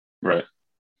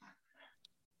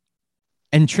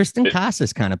 And Tristan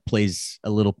Casas kind of plays a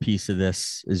little piece of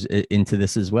this into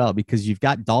this as well, because you've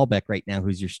got Dahlbeck right now,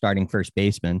 who's your starting first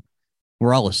baseman.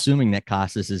 We're all assuming that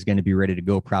Casas is going to be ready to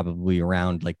go probably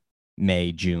around like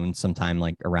May, June, sometime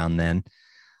like around then.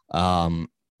 So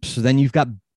then you've got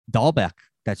Dahlbeck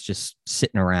that's just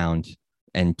sitting around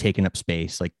and taking up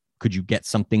space. Like, could you get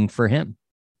something for him?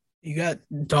 You got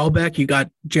Dahlbeck, you got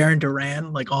Jarren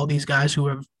Duran, like all these guys who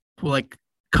have like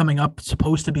coming up,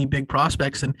 supposed to be big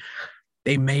prospects, and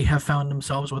they may have found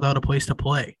themselves without a place to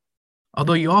play.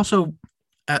 Although you also,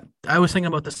 I was thinking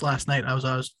about this last night. I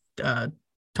was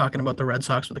talking about the Red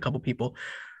Sox with a couple people.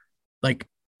 Like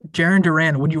Jarren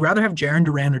Duran, would you rather have Jarren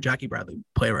Duran or Jackie Bradley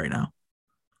play right now?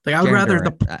 Like I would rather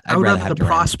the Durant.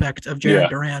 prospect of Jared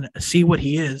Duran see what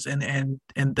he is and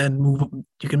then move.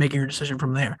 You can make your decision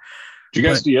from there. Did you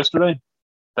guys see yesterday?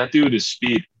 That dude is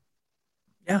speed.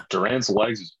 Yeah. Durant's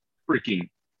legs is freaking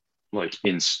like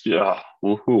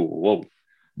whoa.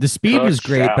 The speed was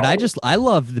great, but I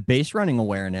love the base running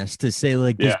awareness to say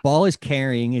like this ball is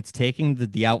carrying, it's taking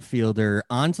the outfielder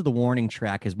onto the warning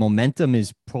track. His momentum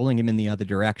is pulling him in the other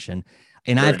direction.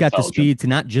 And I've got the speed to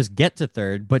not just get to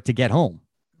third, but to get home.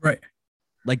 Right.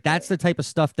 Like that's the type of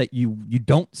stuff that you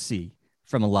don't see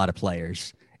from a lot of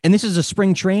players. And this is a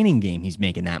spring training game. He's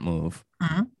making that move.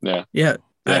 Mm-hmm. Yeah.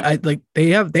 I like they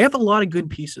have a lot of good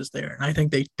pieces there, and I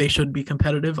think they should be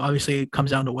competitive. Obviously, it comes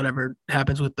down to whatever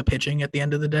happens with the pitching at the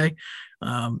end of the day.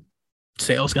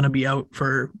 Sale's going to be out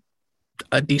for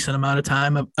a decent amount of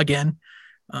time again,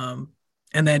 and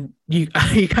then you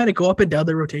kind of go up and down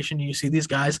the rotation. And you see these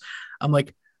guys. I'm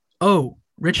like, oh,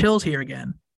 Rich Hill's here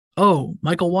again. Oh,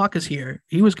 Michael Walker's here.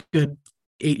 He was good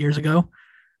 8 years ago.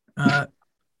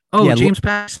 James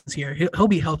Paxton's here. He'll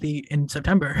be healthy in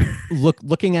September.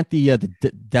 Looking at the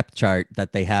depth chart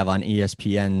that they have on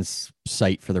ESPN's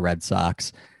site for the Red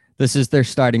Sox, this is their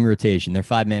starting rotation, their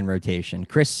 5-man rotation.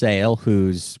 Chris Sale,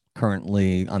 who's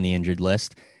currently on the injured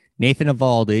list. Nathan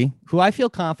Eovaldi, who I feel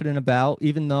confident about,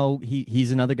 even though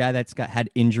he's another guy that's had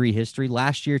injury history.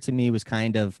 Last year, to me, was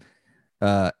kind of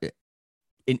an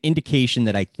indication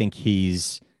that I think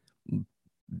he's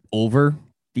over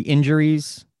the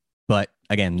injuries. But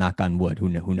again, knock on wood, who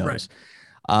knows?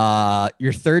 Right.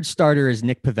 Your third starter is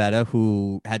Nick Pivetta,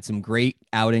 who had some great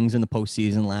outings in the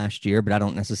postseason last year, but I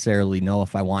don't necessarily know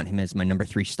if I want him as my number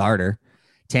 3 starter.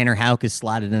 Tanner Houck is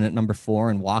slotted in at number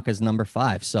 4 and Walker's number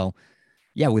 5. So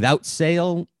yeah, without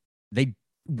Sale,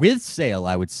 with Sale,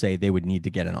 I would say they would need to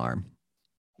get an arm.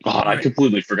 God, I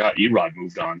completely forgot Erod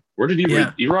moved on. Where did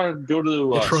Erod go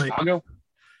to Chicago?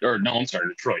 Or no, I'm sorry,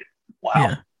 Detroit. Wow.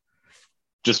 Yeah.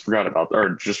 Just forgot about that,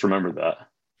 or just remembered that.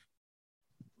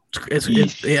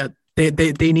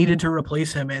 They needed to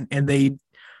replace him, and they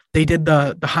did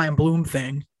the Chaim Bloom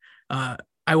thing. I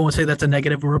won't say that's a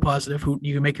negative or a positive.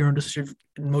 You can make your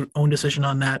own decision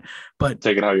on that, but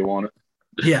take it how you want it.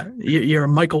 Yeah, you're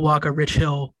Michael Walker, Rich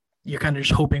Hill. You're kind of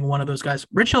just hoping one of those guys.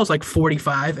 Rich Hill's like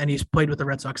 45, and he's played with the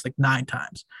Red Sox like 9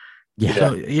 times. Yeah,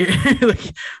 so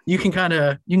you can kind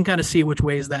of see which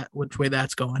way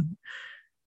that's going.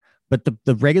 But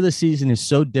the regular season is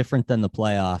so different than the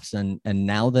playoffs. And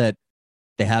now that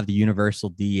they have the universal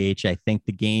DH, I think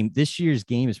this year's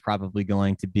game is probably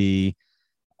going to be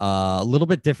a little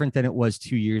bit different than it was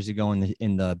 2 years ago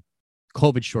in the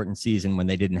COVID shortened season when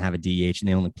they didn't have a DH and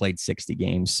they only played 60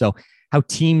 games. So how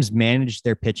teams manage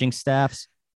their pitching staffs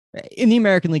in the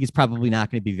American League is probably not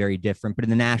going to be very different, but in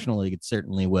the National League, it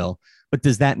certainly will. But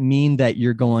does that mean that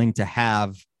you're going to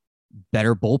have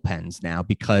better bullpens now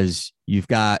because you've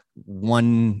got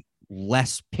one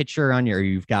less pitcher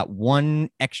you've got one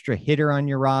extra hitter on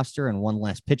your roster and one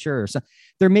less pitcher or something?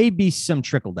 There may be some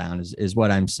trickle down is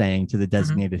what I'm saying to the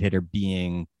designated hitter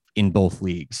being in both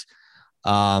leagues.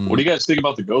 What do you guys think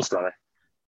about the Ghost Runner?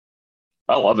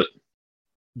 I love it.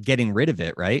 Getting rid of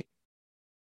it, right?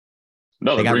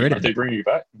 No, they got rid of it. They bringing it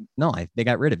back? No, they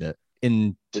got rid of it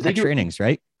in extra innings,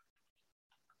 right?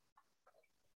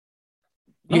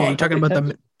 Yeah, you're talking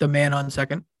about the man on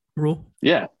second rule?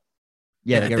 Yeah.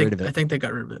 Yeah, they got rid of it. I think they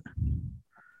got rid of it.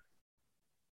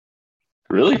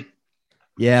 Really?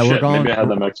 Yeah, maybe I had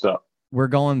that mixed up. We're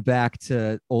going back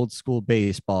to old school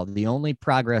baseball. The only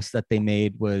progress that they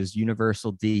made was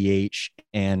universal DH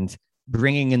and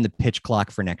bringing in the pitch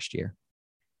clock for next year.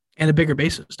 And the bigger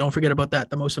bases. Don't forget about that.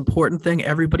 The most important thing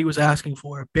everybody was asking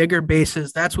for. Bigger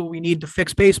bases. That's what we need to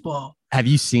fix baseball. Have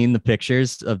you seen the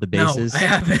pictures of the bases? No, I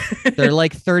haven't. They're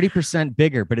like 30%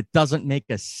 bigger, but it doesn't make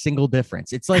a single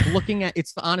difference. It's like looking at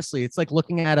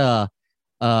a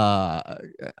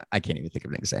I can't even think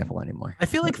of an example anymore. I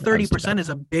feel like 30% is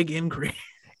a big increase.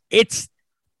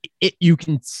 You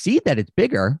can see that it's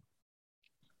bigger.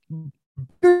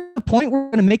 The point we're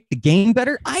going to make the game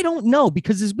better? I don't know,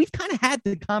 because as we've kind of had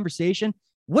the conversation,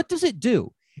 what does it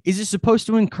do? Is it supposed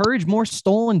to encourage more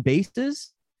stolen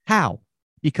bases? How?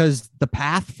 Because the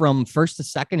path from first to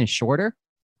second is shorter?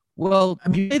 Well,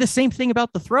 you say the same thing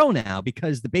about the throw now,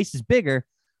 because the base is bigger.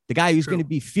 The guy who's going to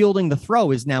be fielding the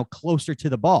throw is now closer to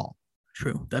the ball.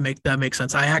 True. That makes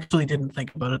sense. I actually didn't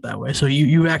think about it that way. So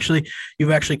you've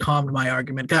actually calmed my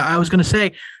argument. I was going to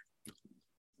say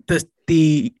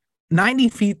the 90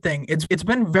 feet thing. It's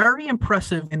been very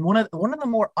impressive. And one of the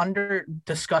more under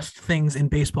discussed things in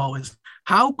baseball is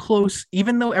how close,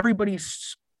 even though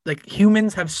everybody's like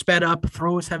humans have sped up,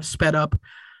 throws have sped up,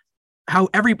 how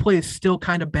every play is still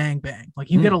kind of bang, bang. Like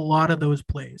you get a lot of those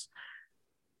plays.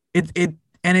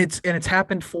 it's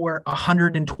happened for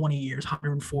 120 years,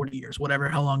 140 years, whatever,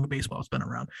 how long baseball's been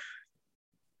around.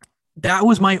 That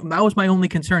was my only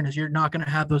concern, is you're not going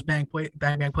to have those bang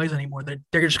plays anymore.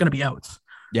 They're just going to be outs.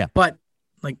 Yeah. But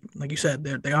like you said,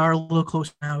 they are a little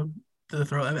close now to the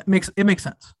throw. It makes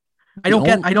sense. I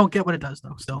don't get what it does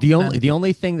though. Still, the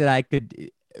only thing that I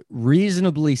could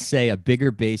reasonably say a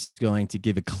bigger base is going to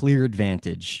give a clear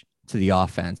advantage to the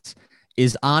offense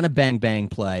is on a bang bang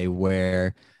play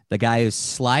where the guy is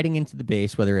sliding into the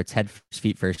base, whether it's head first,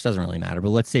 feet first, doesn't really matter.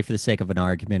 But let's say for the sake of an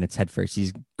argument, it's head first.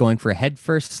 He's going for a head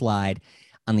first slide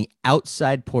on the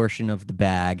outside portion of the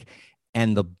bag,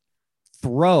 and the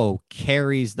throw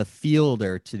carries the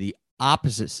fielder to the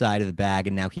opposite side of the bag,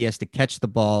 and now he has to catch the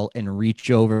ball and reach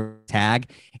over tag.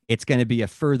 It's going to be a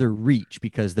further reach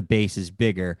because the base is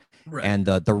bigger, right, and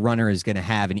the runner is going to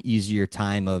have an easier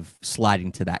time of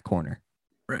sliding to that corner.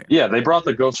 Right. Yeah, they brought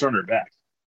the ghost runner back.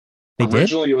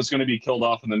 Originally, it was going to be killed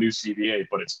off in the new CBA,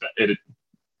 but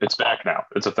it's back now.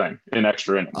 It's a thing in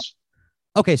extra innings.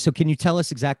 Okay, so can you tell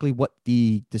us exactly what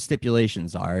the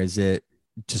stipulations are? Is it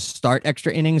to start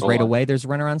extra innings right away? There's a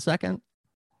runner on second.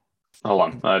 Hold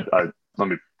on, let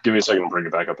me give me a second to bring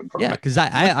it back up in front of me. Yeah, because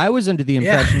I was under the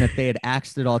impression that they had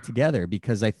axed it all together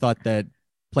because I thought that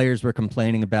players were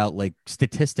complaining about like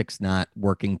statistics not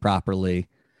working properly.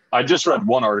 I just read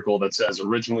one article that says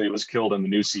originally it was killed in the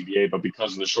new CBA, but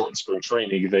because of the shortened spring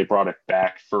training, they brought it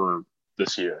back for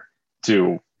this year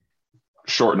to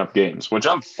shorten up games, which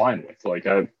I'm fine with.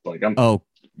 I'm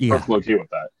perfectly okay with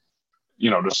that.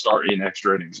 To start in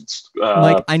extra innings. It's,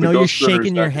 I know you're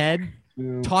shaking your head.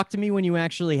 Talk to me when you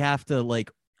actually have to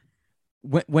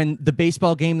when the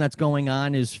baseball game that's going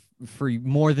on is for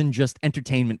more than just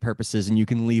entertainment purposes, and you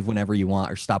can leave whenever you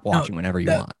want or stop watching whenever you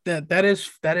want. That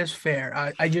is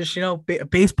fair. I just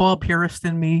baseball purist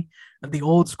in me, the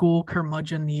old school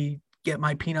curmudgeon, the get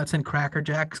my peanuts and Cracker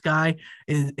Jacks guy,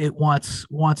 it wants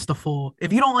the full.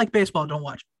 If you don't like baseball, don't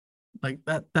watch it. Like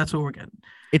that's what we're getting.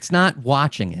 It's not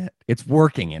watching it; it's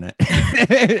working in it.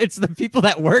 It's the people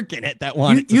that work in it that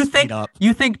want you think up.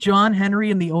 You think John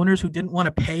Henry and the owners who didn't want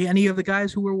to pay any of the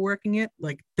guys who were working it,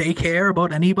 like they care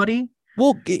about anybody?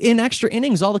 Well, in extra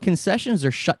innings, all the concessions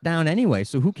are shut down anyway.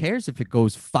 So who cares if it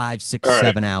goes 5, 6,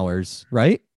 7 hours,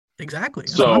 right? Exactly.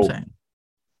 That's what I'm saying.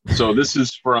 So this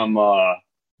is from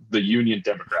the Union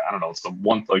Democrat. I don't know. It's the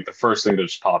one, the first thing that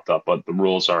just popped up, but the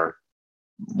rules are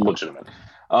legitimate.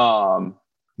 I'm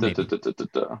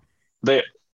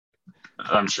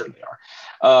sure they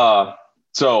are.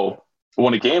 So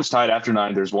when a game's tied after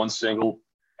 9, there's one single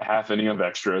half inning of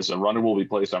extras. A runner will be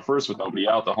placed on first with nobody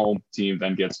out. The home team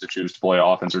then gets to choose to play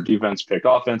offense or defense. Pick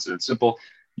offense, and it's simple.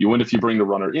 You win if you bring the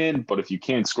runner in, but if you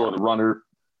can't score the runner,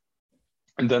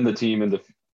 and then the team in the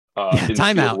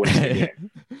timeout wins the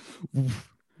game.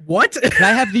 What? Can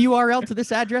I have the URL to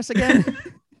this address again?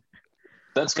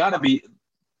 That's got to be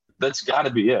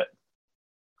it.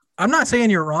 I'm not saying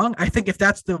you're wrong. I think if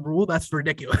that's the rule, that's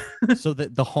ridiculous. So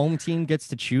the home team gets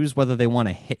to choose whether they want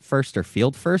to hit first or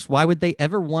field first. Why would they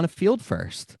ever want to field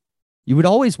first? You would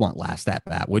always want last at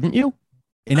bat, wouldn't you?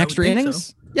 In extra innings?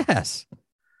 So. Yes.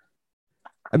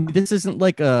 I mean, this isn't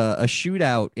like a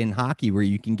shootout in hockey where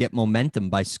you can get momentum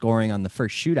by scoring on the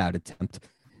first shootout attempt.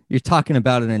 You're talking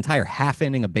about an entire half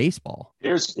inning of baseball.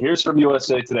 Here's from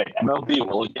USA Today. MLB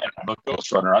will again have a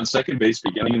ghost runner on second base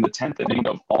beginning in the 10th inning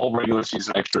of all regular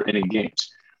season extra inning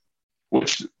games,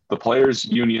 which the players'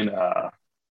 union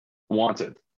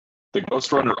wanted. The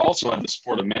ghost runner also had the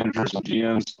support of managers and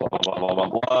GMs, blah, blah, blah, blah,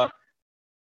 blah, blah.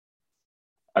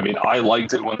 I mean, I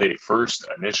liked it when they first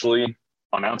initially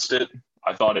announced it.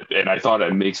 I thought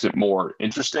it makes it more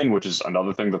interesting, which is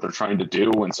another thing that they're trying to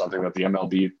do, and something that the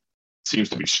MLB seems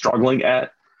to be struggling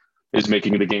at, is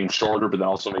making the game shorter, but then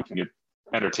also making it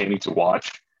entertaining to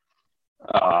watch.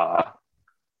 I'm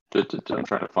trying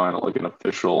to find an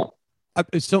official.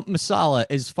 So Masala,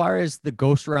 as far as the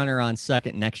ghost runner on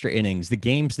second and extra innings, the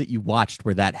games that you watched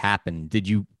where that happened, did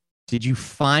you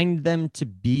find them to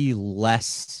be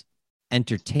less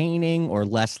entertaining or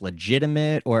less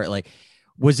legitimate, or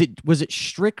was it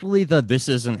strictly this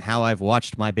isn't how I've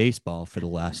watched my baseball for the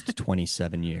last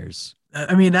 27 years?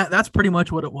 I mean, that's pretty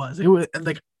much what it was. It was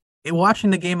watching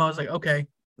the game, I was like, okay,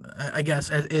 I guess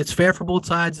it's fair for both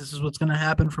sides. This is what's going to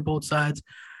happen for both sides.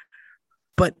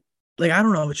 But I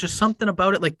don't know. It's just something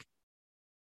about it, like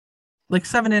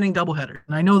 7-inning doubleheader.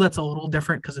 And I know that's a little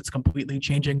different because it's completely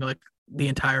changing the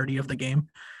entirety of the game.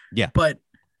 Yeah. But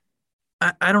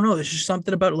I don't know. There's just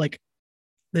something about it.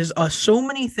 There's so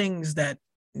many things that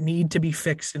need to be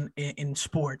fixed in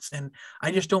sports. And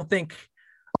I just don't think,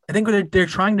 I think they're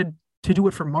trying to to do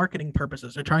it for marketing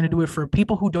purposes. They're trying to do it for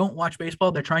people who don't watch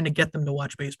baseball. They're trying to get them to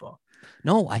watch baseball.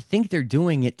 No, I think they're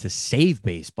doing it to save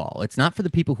baseball. It's not for the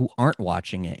people who aren't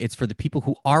watching it. It's for the people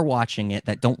who are watching it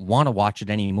that don't want to watch it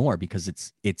anymore because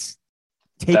it's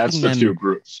taking That's the them... two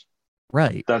groups.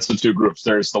 Right. That's the two groups.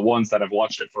 There's the ones that have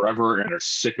watched it forever and are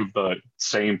sick of the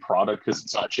same product because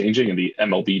it's not changing and the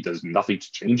MLB does nothing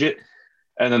to change it.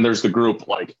 And then there's the group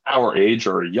like our age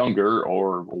or younger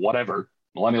or whatever,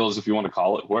 millennials, if you want to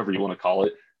call it, whoever you want to call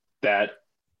it, that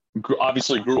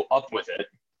obviously grew up with it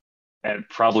and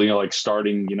probably like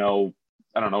starting,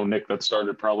 I don't know, Nick, that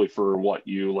started probably for what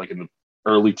you like in the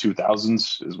early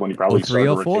 2000s is when you probably started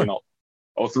to retain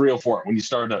 0304, when you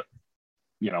started to,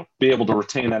 be able to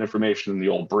retain that information in the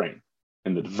old brain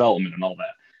and the development and all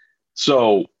that.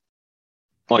 So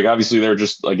like, obviously they're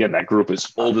just, again, that group is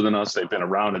older than us. They've been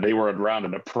around and they were around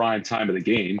in the prime time of the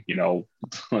game,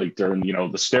 like during,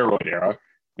 the steroid era,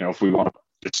 if we want to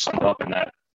just sum it up in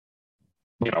that,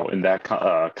 in that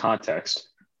context,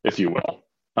 if you will.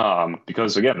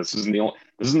 Because again, this isn't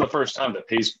the first time that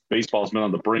baseball has been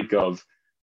on the brink of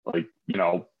like,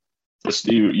 you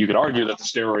could argue that the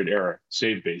steroid era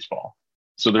saved baseball.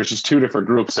 So there's just two different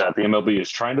groups that the MLB is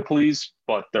trying to please,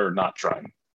 but they're not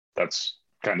trying. That's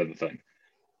kind of the thing.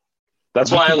 That's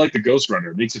why I like the Ghost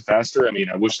Runner. It makes it faster. I mean,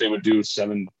 I wish they would do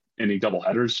 7-inning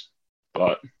doubleheaders,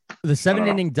 but the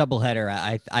 7-inning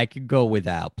doubleheader, I could go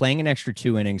without. Playing an extra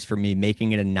 2 innings for me,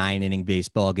 making it a 9-inning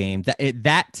baseball game.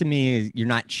 That to me is, you're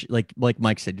not like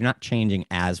Mike said, you're not changing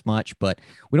as much, but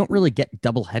we don't really get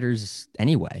doubleheaders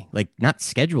anyway. Like not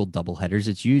scheduled doubleheaders.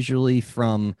 It's usually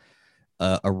from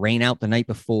a rain out the night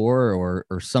before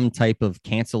or some type of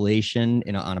cancellation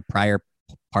on a prior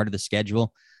part of the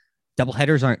schedule.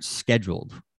 Doubleheaders aren't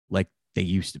scheduled like they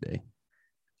used to be.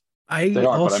 They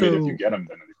are, but I mean, if you get them,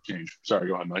 then they change. Sorry,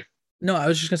 go ahead, Mike. No, I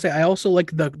was just gonna say I also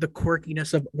like the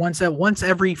quirkiness of once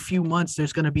every few months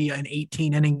there's gonna be an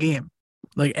 18-inning game,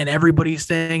 like, and everybody's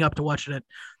staying up to watch it at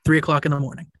 3:00 in the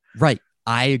morning. Right,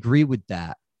 I agree with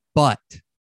that. But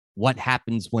what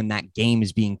happens when that game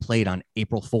is being played on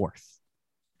April 4th?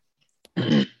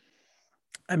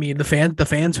 I mean, the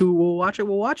fans who will watch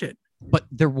it. But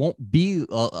there won't be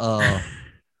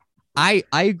I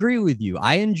agree with you.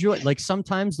 I enjoy, like,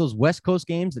 sometimes those West Coast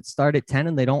games that start at 10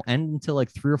 and they don't end until like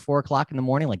 3 or 4 o'clock in the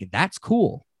morning. Like, that's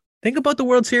cool. Think about the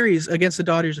World Series against the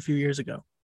Dodgers a few years ago.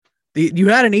 You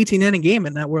had an 18-inning game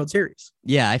in that World Series.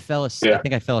 Yeah, I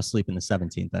think I fell asleep in the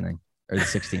 17th inning or the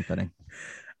 16th inning.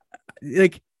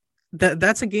 Like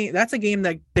that's a game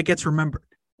that gets remembered.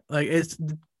 Like,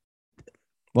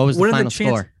 what was the final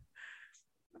score?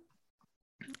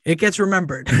 It gets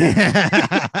remembered.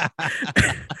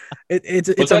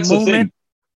 It's a moment.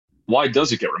 Why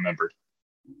does it get remembered?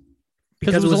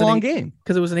 Because it was a long game.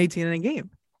 Because it was an 18-inning game.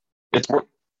 It's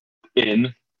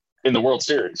in the World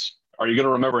Series. Are you going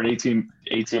to remember an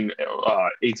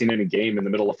 18-inning game in the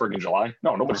middle of freaking July?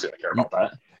 No, nobody's going to care about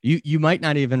that. You might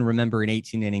not even remember an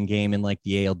 18-inning game in like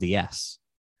the ALDS.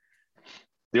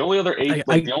 The only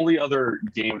other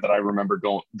game that I remember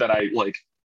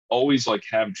always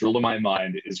have drilled in my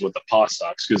mind is with the Paw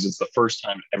Sox, because it's the first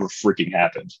time it ever freaking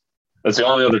happened. That's the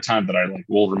only other time that I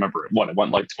will remember it. It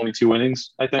went like 22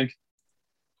 innings, I think.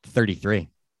 33.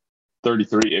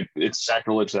 It's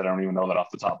sacrilege that I don't even know that off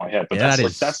the top of my head. But yeah,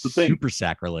 that's the thing. Super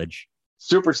sacrilege.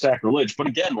 But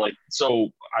again, so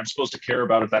I'm supposed to care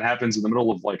about if that happens in the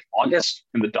middle of August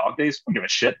in the dog days. I don't give a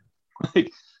shit.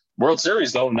 World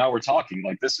Series though, now we're talking.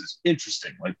 This is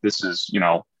interesting. This is,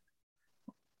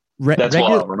 that's why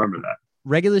I'll remember that.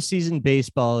 Regular season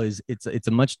baseball it's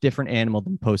a much different animal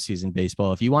than postseason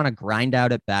baseball. If you want to grind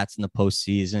out at bats in the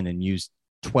postseason and use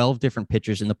 12 different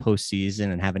pitchers in the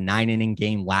postseason and have a 9-inning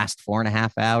game last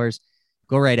 4.5 hours,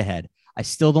 go right ahead. I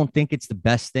still don't think it's the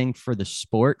best thing for the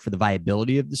sport, for the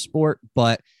viability of the sport.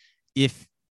 But if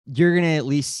you're going to at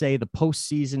least say the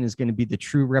postseason is going to be the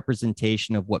true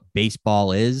representation of what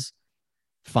baseball is,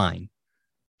 fine.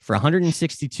 For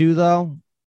 162, though,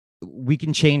 we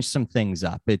can change some things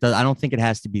up. I don't think it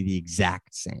has to be the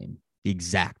exact same. The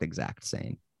exact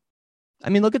same. I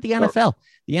mean, look at the NFL.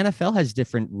 The NFL has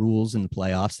different rules in the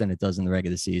playoffs than it does in the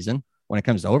regular season, when it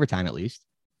comes to overtime, at least.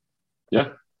 Yeah.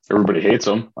 Everybody hates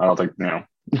them. I don't think, no.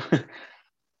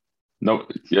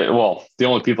 Yeah, well, the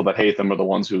only people that hate them are the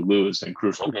ones who lose in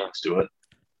crucial games to it.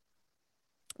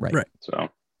 Right. So.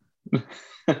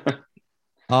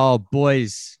 Oh,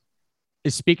 boys.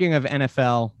 Speaking of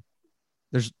NFL,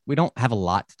 we don't have a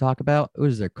lot to talk about.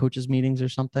 Was there coaches meetings or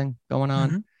something going on?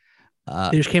 Mm-hmm.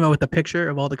 They just came out with a picture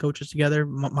of all the coaches together,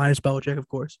 minus Belichick, of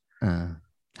course.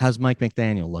 How's Mike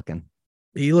McDaniel looking?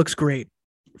 He looks great.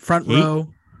 Front row.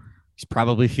 He's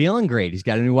probably feeling great. He's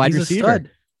got a new wide receiver.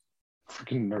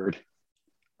 Freaking nerd.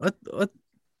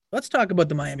 Let's talk about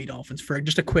the Miami Dolphins for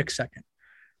just a quick second.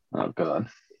 Oh, God.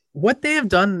 What they have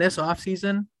done this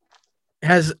offseason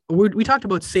we talked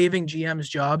about saving GM's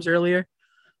jobs earlier.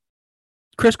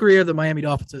 Chris Greer of the Miami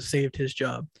Dolphins has saved his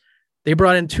job. They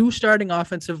brought in 2 starting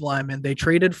offensive linemen. They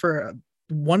traded for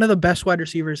one of the best wide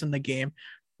receivers in the game.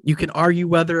 You can argue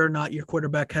whether or not your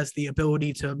quarterback has the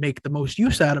ability to make the most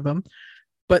use out of him,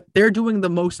 but they're doing the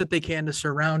most that they can to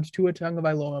surround Tua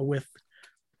Tagovailoa with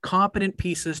competent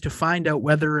pieces to find out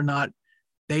whether or not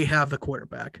they have the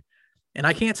quarterback. And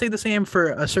I can't say the same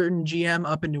for a certain GM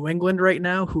up in New England right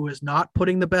now who is not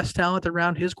putting the best talent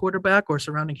around his quarterback or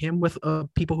surrounding him with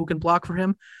people who can block for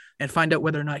him and find out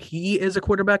whether or not he is a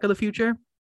quarterback of the future.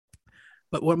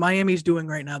 But what Miami's doing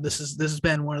right now, this has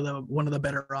been one of the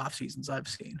better off seasons I've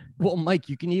seen. Well, Mike,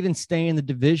 you can even stay in the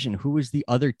division. Who was the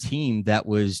other team that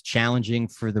was challenging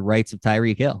for the rights of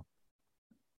Tyreek Hill?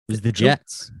 It was the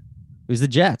Jets. It was the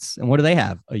Jets. And what do they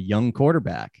have? A young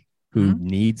quarterback who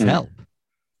needs help.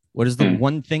 What is the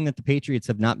one thing that the Patriots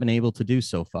have not been able to do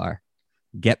so far?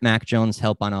 Get Mac Jones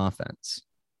help on offense.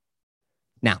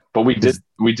 Now, but we did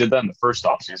that in the first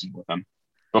offseason with him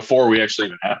before we actually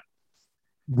even had him.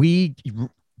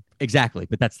 Exactly,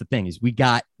 but that's the thing is we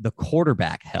got the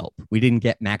quarterback help. We didn't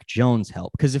get Mac Jones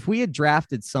help because if we had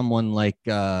drafted someone like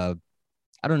I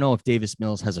don't know if Davis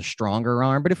Mills has a stronger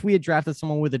arm, but if we had drafted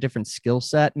someone with a different skill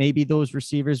set, maybe those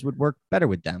receivers would work better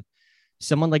with them.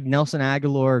 Someone like Nelson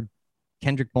Aguilar,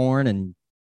 Kendrick Bourne, and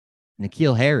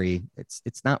N'Keal Harry, it's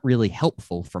not really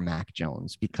helpful for Mac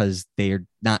Jones because they're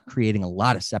not creating a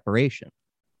lot of separation.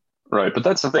 Right, but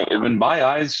that's the thing. In my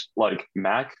eyes, like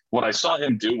Mac, what I saw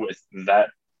him do with that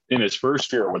in his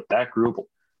first year with that group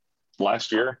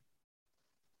last year,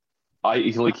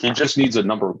 he just needs a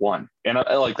number 1, and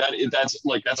I like that. That's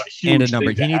a huge and a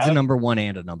number. Thing he needs have. a number 1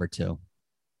 and a number 2.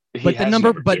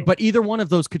 But either one of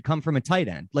those could come from a tight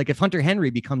end. Like if Hunter Henry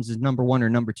becomes his number 1 or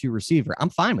number 2 receiver, I'm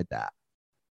fine with that.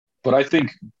 But I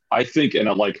think, all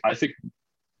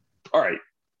right,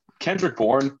 Kendrick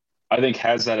Bourne, I think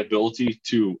has that ability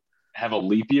to have a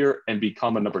leap year and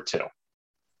become a number 2,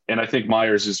 and I think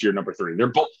Myers is your number 3.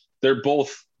 They're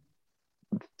both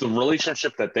the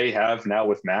relationship that they have now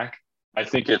with Mac. I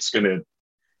think it's going to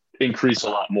increase a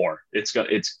lot more. It's going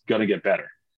to get better.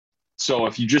 So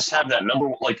if you just have that number,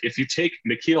 like if you take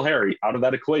N'Keal Harry out of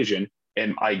that equation,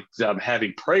 and I'm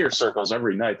having prayer circles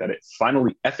every night that it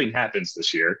finally effing happens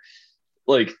this year,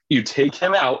 like you take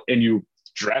him out and you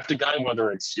draft a guy,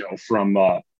 whether it's from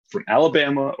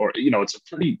Alabama or it's a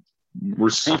pretty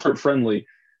receiver friendly.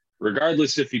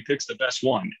 Regardless if he picks the best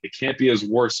one, it can't be as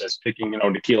worse as picking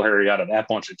N'Keal Harry out of that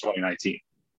bunch in 2019.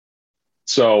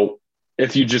 So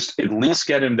if you just at least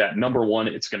get him that number 1,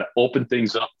 it's going to open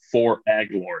things up for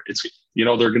Aguilar. It's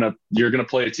you're gonna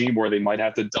play a team where they might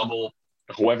have to double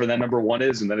whoever that number 1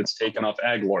 is, and then it's taken off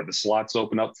Aguilar. The slots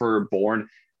open up for Bourne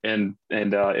and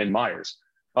Myers.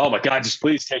 Oh my God, just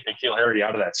please take N'Keal Harry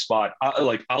out of that spot.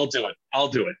 I'll do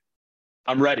it.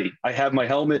 I'm ready. I have my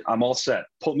helmet. I'm all set.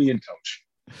 Put me in, coach.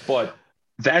 But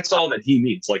that's all that he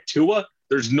needs. Like Tua,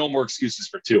 there's no more excuses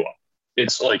for Tua.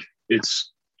 It's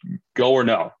go or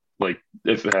no. Like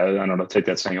if I don't know, take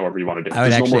that saying however you want to do.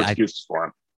 There's no more excuses for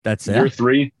him. That's it.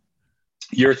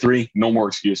 Year three, no more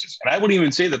excuses. And I wouldn't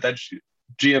even say that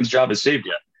GM's job is saved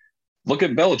yet. Look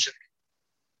at Belichick.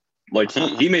 Like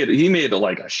he made it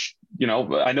like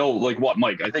I know like what,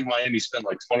 Mike, I think Miami spent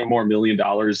like $20 more million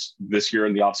this year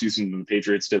in the offseason than the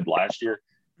Patriots did last year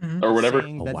or whatever.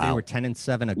 They were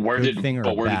 10-7, where did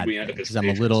we end up? Because I'm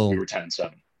a little. We were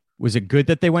 10-7. Was it good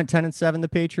that they went 10-7, the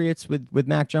Patriots, with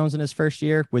Mac Jones in his first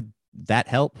year? Would that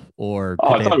help? Or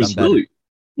I thought it was really,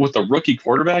 with the rookie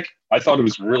quarterback, I thought it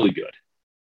was really good.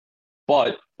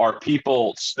 But are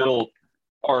people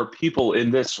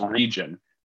in this region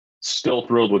still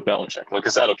thrilled with Belichick? Like,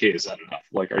 is that okay? Is that enough?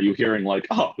 Like, are you hearing like,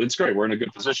 oh, it's great, we're in a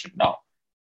good position? No.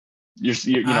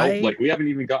 Like we haven't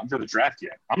even gotten to the draft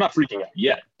yet. I'm not freaking out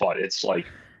yet, but it's like,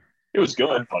 it was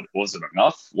good, but was it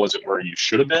enough? Was it where you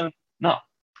should have been? No.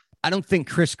 I don't think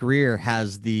Chris Greer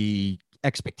has the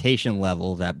expectation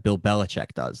level that Bill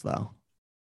Belichick does, though.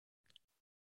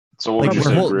 So what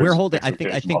we're holding. I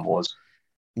think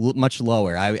much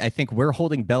lower. I think we're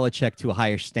holding Belichick to a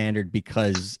higher standard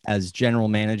because, as general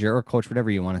manager or coach,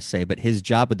 whatever you want to say, but his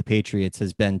job with the Patriots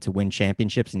has been to win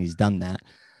championships, and he's done that.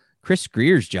 Chris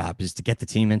Greer's job is to get the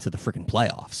team into the freaking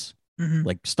playoffs. Mm-hmm.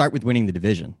 Like, start with winning the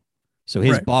division. So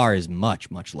his bar is much,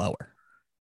 much lower.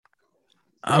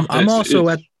 I'm also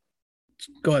at.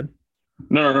 Go ahead.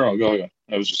 No. Go ahead.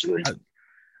 I was just agreeing.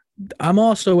 I'm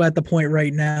also at the point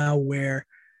right now where,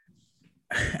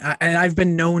 and I've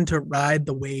been known to ride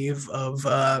the wave of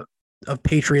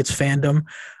Patriots fandom.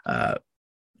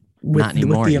 Not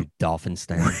anymore, you Dolphins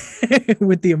fan.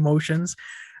 With the emotions.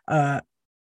 I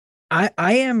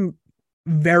am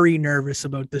very nervous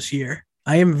about this year.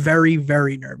 I am very,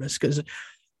 very nervous because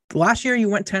last year you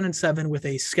went 10-7 with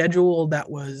a schedule that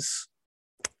was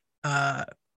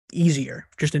easier,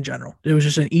 just in general. It was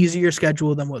just an easier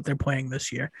schedule than what they're playing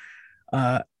this year.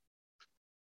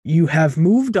 You have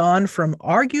moved on from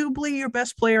arguably your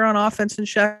best player on offense in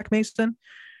Shaq Mason.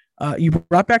 You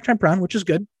brought back Trent Brown, which is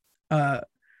good.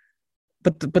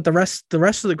 But the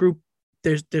rest of the group,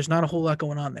 there's not a whole lot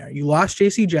going on there. You lost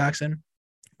J.C. Jackson,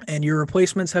 and your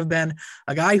replacements have been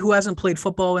a guy who hasn't played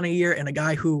football in a year and a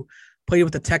guy who played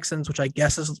with the Texans, which I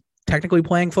guess is technically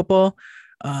playing football.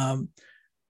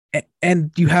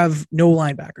 And you have no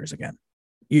linebackers again.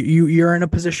 You're in a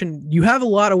position, you have a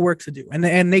lot of work to do,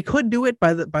 and they could do it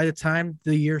by the time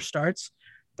the year starts.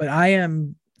 But I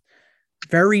am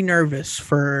very nervous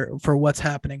for what's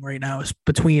happening right now is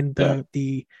between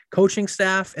the coaching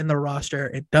staff and the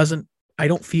roster. I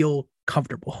don't feel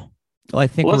comfortable. Well, I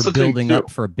think we're building up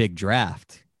for a big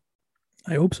draft.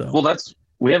 I hope so. Well,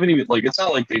 we haven't even, like, it's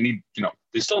not like they need,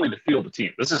 they still need to field the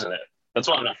team. This isn't it. That's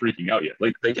why I'm not freaking out yet.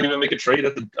 Like, they can't even make a trade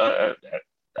at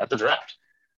the draft.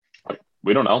 Like,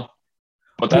 we don't know.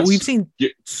 But we've seen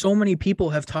so many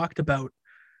people have talked about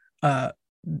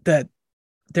that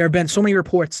there have been so many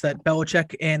reports that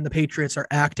Belichick and the Patriots are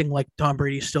acting like Tom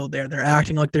Brady's still there. They're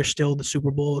acting like they're still the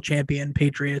Super Bowl champion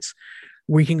Patriots.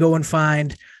 We can go and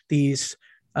find these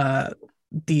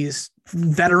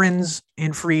veterans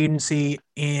in free agency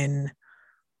in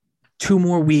 2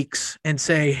 more weeks and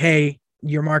say, hey,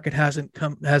 your market hasn't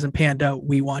panned out.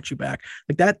 We want you back.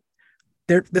 Like that.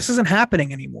 This isn't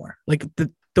happening anymore. Like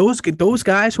those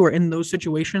guys who are in those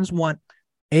situations want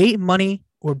A, money,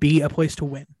 or B, a place to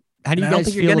win. How do you guys feel? I don't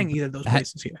think you're getting either of those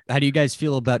places here. How do you guys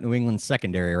feel about New England's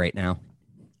secondary right now?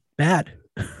 Bad.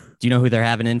 Do you know who they're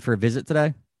having in for a visit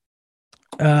today?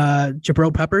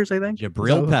 Jabril Peppers, I think.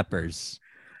 Jabril Peppers,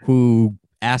 who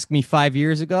asked me 5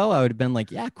 years ago, I would have been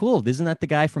like, yeah, cool. Isn't that the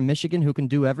guy from Michigan who can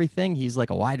do everything? He's like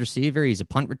a wide receiver. He's a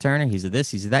punt returner. He's a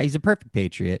this, he's a that. He's a perfect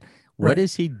Patriot. What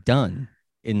has he done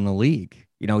in the league?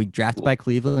 He drafted by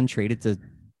Cleveland, traded to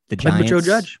the Giants. Joe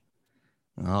Judge.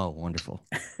 Oh, wonderdating.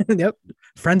 Yep.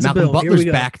 Friends Malcolm of Bill. Butler's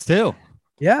back too.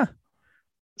 Yeah.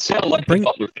 See, I like the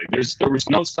Butler thing. There was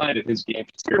no sign of his game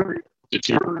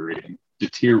deteriorating.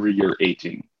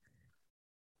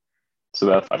 So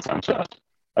that 5-time shot.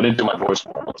 I didn't do my voice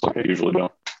warm-ups like I usually do.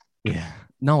 Yeah.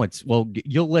 No,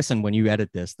 you'll listen when you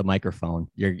edit this, the microphone.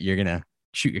 You're gonna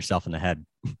shoot yourself in the head.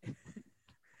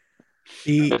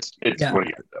 It's what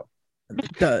you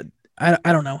do. I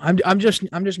don't know. I'm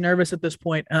just nervous at this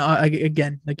point.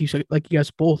 Again, like you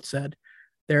guys both said,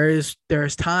 there is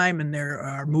time and there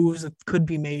are moves that could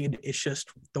be made. It's just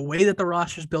the way that the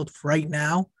roster is built right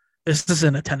now. This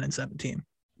isn't a 10-7 team.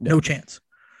 No chance.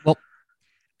 Well,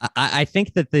 I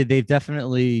think that they've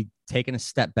definitely taken a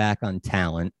step back on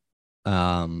talent.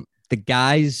 The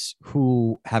guys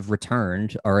who have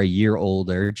returned are a year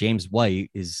older. James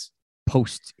White is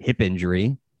post hip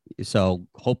injury. So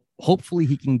hopefully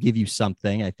he can give you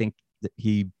something. I think that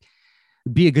he'd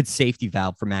be a good safety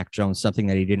valve for Mac Jones, something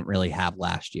that he didn't really have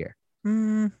last year.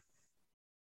 Didn't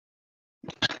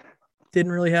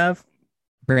really have.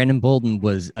 Brandon Bolden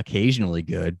was occasionally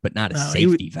good, but not a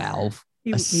safety valve.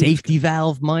 A safety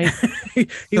valve, Mike.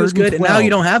 He was good, and now you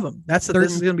don't have him. This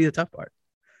is going to be the tough part.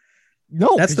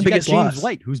 No, that's the biggest loss. James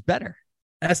White, who's better.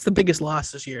 That's the biggest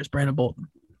loss this year is Brandon Bolden.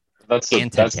 That's the thing.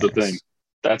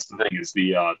 That's the thing is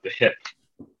the hip.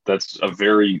 That's a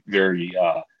very, very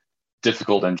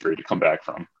difficult injury to come back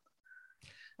from.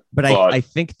 But I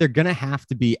think they're gonna have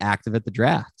to be active at the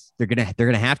draft. They're gonna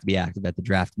have to be active at the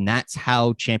draft, and that's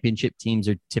how championship teams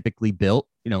are typically built.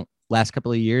 Last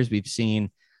couple of years we've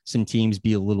seen some teams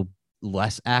be a little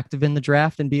less active in the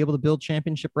draft and be able to build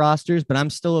championship rosters. But I'm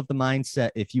still of the mindset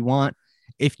if you want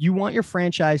your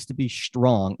franchise to be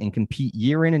strong and compete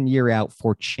year in and year out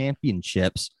for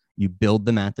championships, you build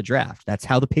them at the draft. That's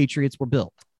how the Patriots were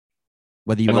built.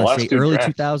 Whether you want to say early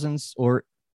 2000s or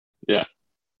in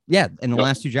the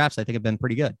last 2 drafts, I think have been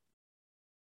pretty good.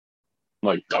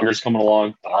 Like Duggar's coming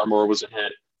along, Armour was a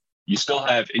hit. You still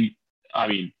have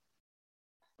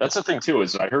that's the thing too,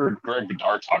 is I heard Greg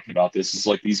Bedard talking about this, is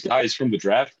like these guys from the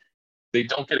draft, they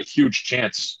don't get a huge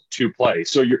chance to play.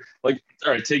 So you're like,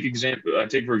 all right, take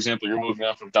for example, you're moving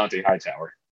on from Dante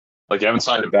Hightower. Like you haven't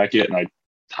signed him back yet, and I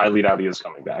highly doubt he is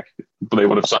coming back. But they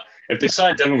would have signed, if they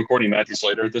signed Devin McCourty and Matthew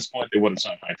Slater at this point, they would have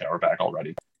signed Hightower back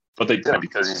already. But they didn't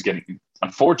because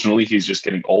unfortunately, he's just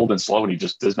getting old and slow, and he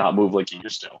just does not move like he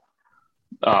used to.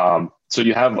 So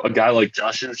you have a guy like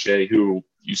Josh Uche who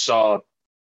you saw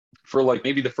for like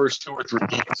maybe the first 2 or 3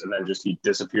 games, and then just he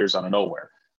disappears out of nowhere.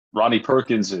 Ronnie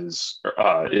Perkins is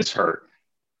hurt.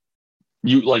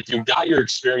 You got your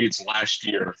experience last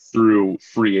year through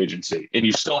free agency, and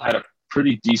you still had a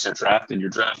pretty decent draft, and your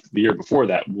draft the year before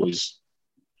that was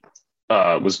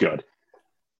good.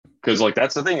 Because like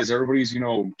that's the thing is everybody's getting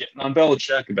on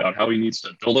Belichick about how he needs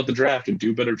to build up the draft and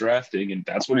do better drafting, and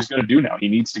that's what he's going to do now. He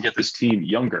needs to get this team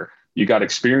younger. You got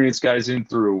experienced guys in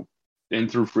through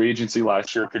free agency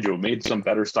last year. Could you have made some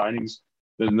better signings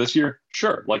than this year?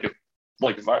 Sure.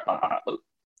 If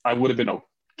I would have been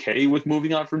okay with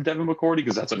moving on from Devin McCourty,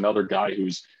 because that's another guy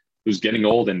who's getting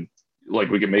old, and like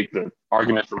we can make the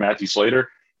argument for Matthew Slater.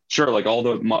 Sure, like all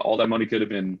that money could have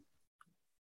been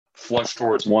flushed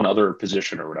towards one other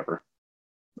position or whatever.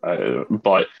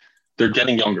 But they're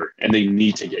getting younger, and they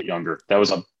need to get younger. That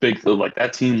was a big like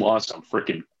that team lost some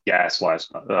freaking gas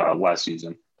last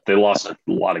season. They lost a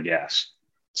lot of gas,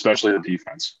 especially the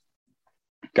defense.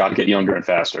 Got to get younger and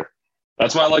faster.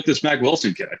 That's why I like this Mac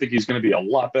Wilson kid. I think he's going to be a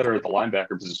lot better at the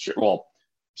linebacker position. Well,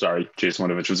 sorry, Chase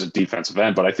Winovich was a defensive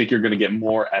end, but I think you're going to get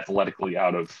more athletically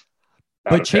out of.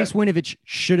 But Chase Winovich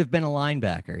should have been a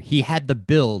linebacker. He had the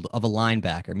build of a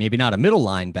linebacker, maybe not a middle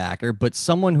linebacker, but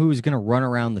someone who's going to run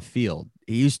around the field.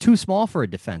 He's too small for a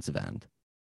defensive end.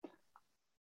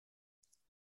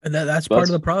 And that's part of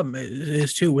the problem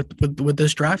is too with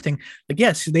this drafting. Like,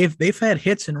 yes, they've had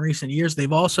hits in recent years.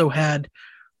 They've also had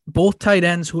both tight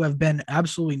ends who have been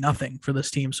absolutely nothing for this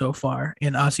team so far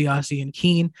in Asiasi and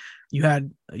Keene.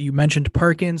 You mentioned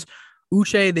Perkins.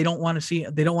 Uche, they don't want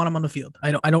him on the field.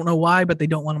 I don't know why, but they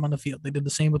don't want him on the field. They did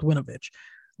the same with Winovich.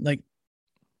 Like,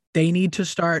 they need to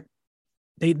start.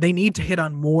 They need to hit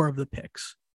on more of the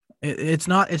picks. It's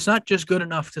not just good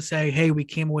enough to say, hey, we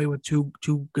came away with two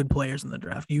good players in the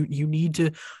draft. You need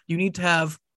to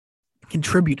have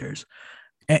contributors,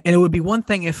 and it would be one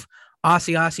thing if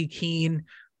Asiasi, Keene,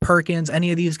 Perkins,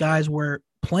 any of these guys were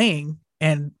playing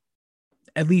and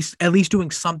at least doing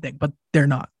something, but they're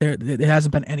not. It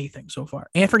hasn't been anything so far.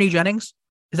 Anthony Jennings,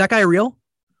 is that guy real?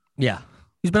 Yeah.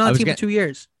 He's been on the team for 2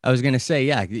 years. I was going to say,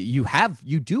 yeah, you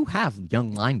do have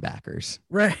young linebackers.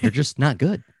 Right. They're just not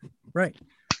good. Right.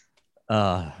 We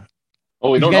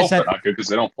don't know if they're not good because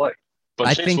they don't play. But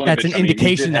I think that's an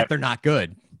indication that they're not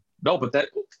good. No, but that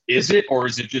is it, or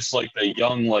is it just like the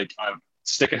young, like I'm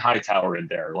sticking Hightower in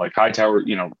there? Like Hightower,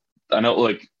 I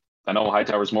know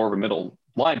Hightower's more of a middle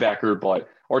linebacker,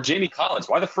 or Jamie Collins.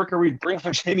 Why the frick are we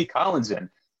bringing Jamie Collins in?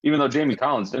 Even though Jamie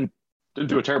Collins didn't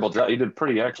do a terrible job, he did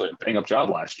a bang up job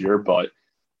last year. But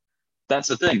that's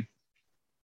the thing.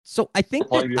 So I think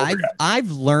that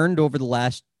I've learned over the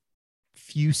last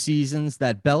few seasons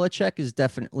that Belichick is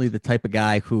definitely the type of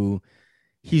guy who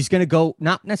he's going to go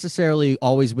not necessarily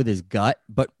always with his gut,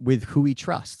 but with who he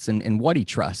trusts and what he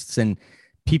trusts, and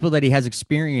people that he has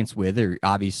experience with are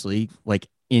obviously, like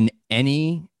in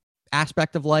any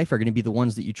aspect of life, are going to be the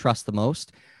ones that you trust the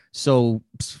most. So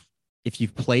if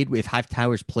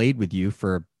Hightower's played with you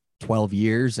for 12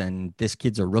 years and this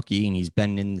kid's a rookie and he's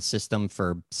been in the system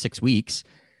for 6 weeks,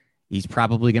 he's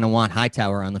probably going to want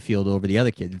Hightower on the field over the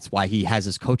other kid. It's why he has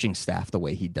his coaching staff the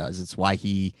way he does. It's why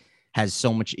he has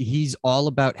so much. He's all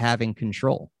about having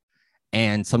control.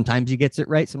 And sometimes he gets it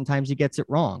right. Sometimes he gets it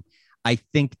wrong. I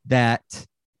think that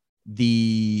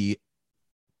the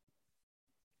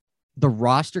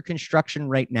roster construction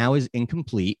right now is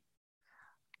incomplete.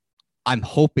 I'm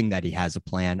hoping that he has a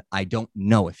plan. I don't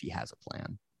know if he has a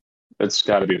plan. It's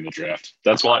got to be in the draft.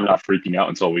 That's why I'm not freaking out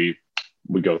until we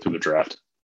go through the draft.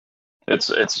 It's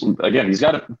again, he's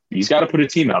got to put a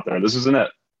team out there. This isn't it.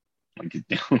 Like,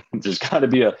 there's got to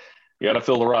be you got to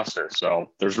fill the roster.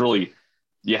 So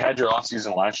you had your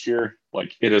offseason last year.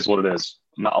 Like, it is what it is.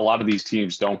 Not a lot of these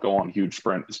teams don't go on huge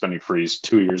spending freeze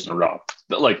 2 years in a row.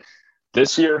 Like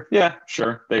this year, yeah,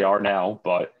 sure, they are now,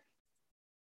 but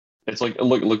it's like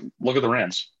look at the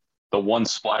Rams. The one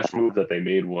splash move that they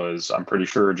made was, I'm pretty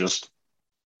sure, just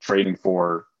trading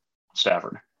for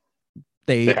Stafford.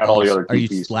 They had all the other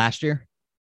pieces. Last year?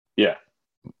 Yeah.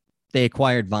 They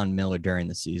acquired Von Miller during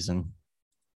the season.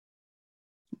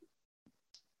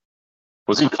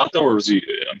 Was he cut though, or was he?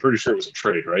 I'm pretty sure it was a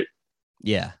trade, right?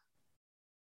 Yeah.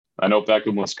 I know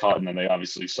Beckham was cut, and then they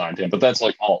obviously signed him, but that's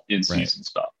like all in-season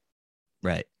stuff.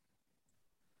 Right.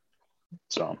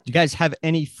 So, do you guys have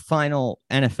any final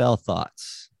NFL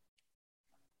thoughts?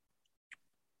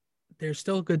 There's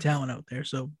still good talent out there,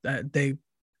 so that they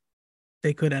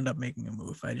could end up making a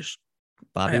move.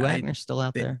 Bobby Wagner's still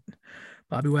out there.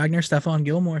 Bobby Wagner, Stephon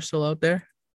Gilmore still out there.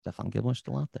 Stephon Gilmore's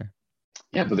still out there.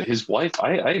 Yeah, but his wife,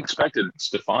 I expected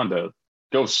Stephon to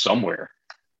go somewhere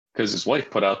because his wife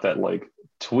put out that like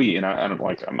tweet, and I don't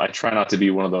like. I try not to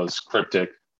be one of those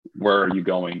cryptic "Where are you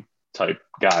going?" type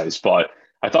guys, but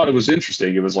I thought it was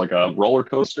interesting. It was like a roller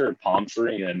coaster and palm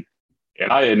tree, and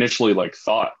I initially like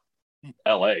thought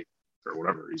L.A. for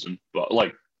whatever reason, but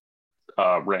like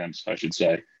Rams, I should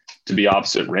say, to be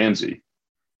opposite Ramsey,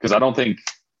 because I don't think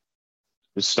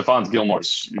Stephon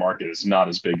Gilmore's market is not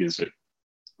as big as it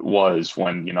was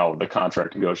when the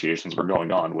contract negotiations were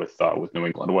going on with New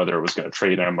England, whether it was going to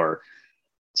trade him or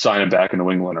sign him back in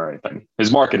New England or anything.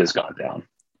 His market has gone down.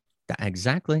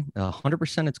 Exactly.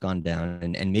 100% it's gone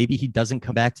down. And maybe he doesn't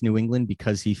come back to New England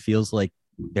because he feels like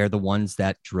they're the ones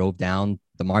that drove down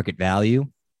the market value.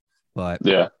 But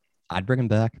yeah, I'd bring him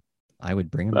back. I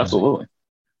would bring him absolutely.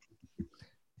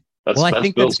 Back. Well, I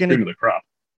think Bill's that's going to the crop.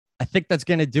 I think that's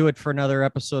going to do it for another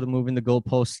episode of Moving the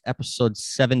Goalposts, episode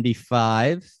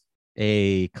 75,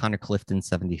 a Connor Clifton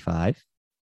 75.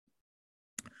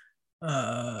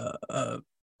 A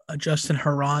Justin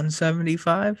Herron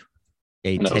 75.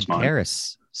 A Ted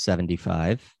Karras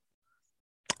 75.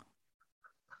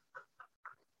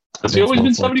 Has he always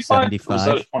been 75?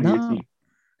 75? No.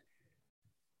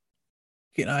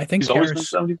 I think he's always been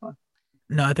 75.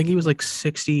 No, I think he was like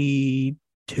 62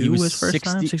 his first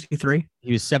time, 63.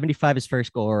 He was 75 his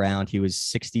first go around. He was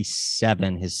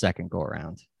 67 his second go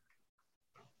around.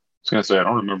 I was gonna say I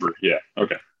don't remember. Yeah.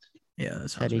 Okay. Yeah,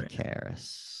 that's Teddy right.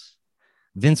 Karras.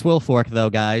 Vince Wilfork, though,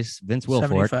 guys. Vince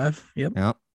Wilfork. 75. Yep.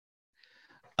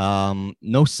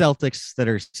 No Celtics that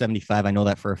are 75. I know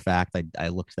that for a fact. I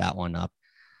looked that one up.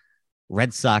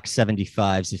 Red Sox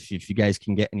 75s. If you guys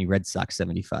can get any Red Sox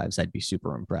 75s, I'd be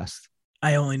super impressed.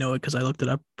 I only know it because I looked it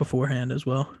up beforehand as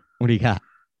well. What do you got?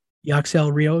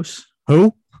 Yoxel Rios.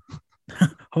 Who?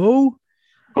 Who?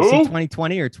 Is he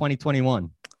 2020 or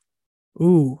 2021?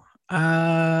 Ooh.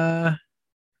 I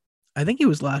think he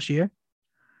was last year.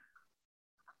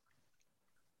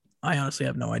 I honestly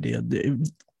have no idea.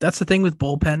 That's the thing with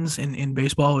bullpens in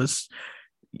baseball is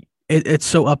it's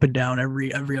so up and down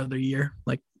every other year.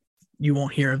 Like you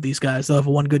won't hear of these guys. They'll have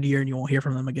one good year and you won't hear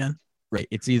from them again. Right.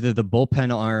 It's either the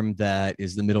bullpen arm that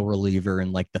is the middle reliever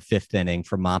in like the fifth inning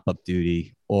for mop-up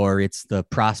duty, or it's the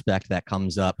prospect that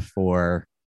comes up for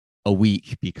a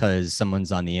week because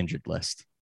someone's on the injured list.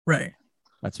 Right.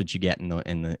 That's what you get in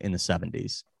the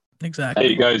 70s. Exactly. Hey,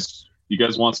 you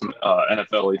guys want some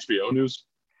NFL HBO news?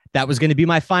 That was going to be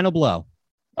my final blow.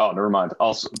 Oh, never mind.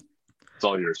 Also, it's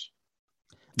all yours.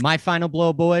 My final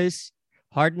blow, boys.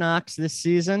 Hard Knocks this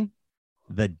season.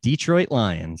 The Detroit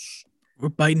Lions. We're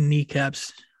biting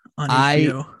kneecaps on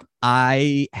HBO.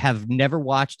 I have never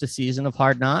watched a season of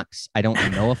Hard Knocks. I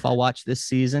don't know if I'll watch this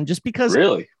season just because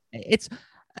really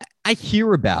I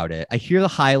hear about it. I hear the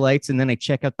highlights and then I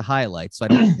check out the highlights. So I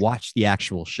don't watch the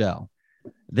actual show.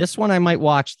 This one I might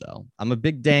watch, though. I'm a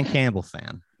big Dan Campbell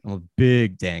fan. I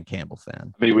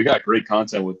mean, we got great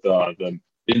content with the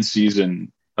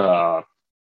in-season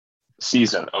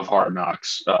season of Hard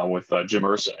Knocks with Jim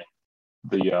Irsay,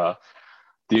 the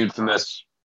infamous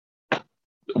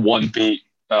one beat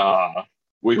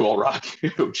 "We Will Rock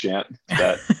You" chant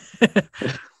that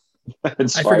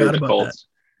inspired the Colts.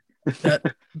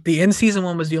 The in-season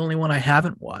one was the only one I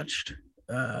haven't watched.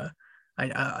 I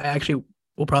actually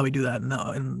will probably do that in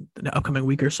the upcoming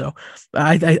week or so.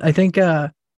 I think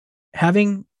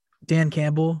having Dan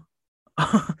Campbell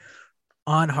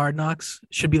on Hard Knocks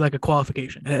should be like a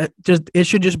qualification. It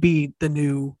should just be the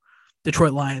new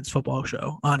Detroit Lions football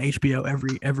show on HBO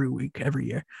every week, every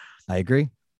year. I agree.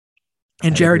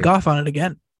 And Jared Goff on it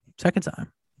again, second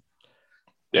time.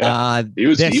 Yeah, he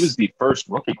was the first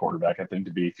rookie quarterback, I think,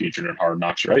 to be featured in Hard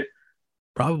Knocks, right?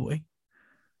 Probably.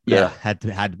 Yeah. Had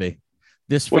to be.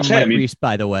 This from Mike Reese,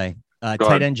 by the way.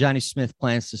 Tight end Johnny Smith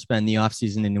plans to spend the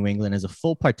offseason in New England as a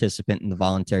full participant in the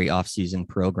voluntary offseason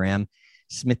program.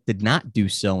 Smith did not do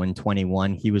so in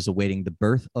 21. He was awaiting the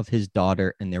birth of his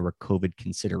daughter, and there were COVID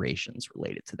considerations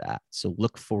related to that. So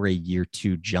look for a year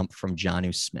 2 jump from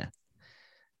Jonnu Smith.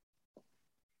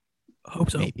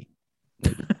 Hope so. Maybe.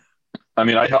 I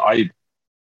mean, I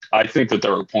think that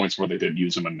there were points where they didn't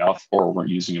use him enough or weren't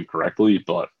using him correctly,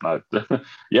 but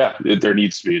yeah, there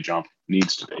needs to be a jump.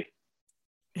 Needs to be.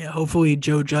 Yeah, hopefully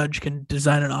Joe Judge can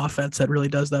design an offense that really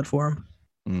does that for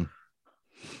him.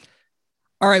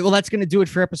 All right, well, that's going to do it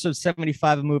for episode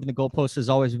 75 of Moving the Goalposts. As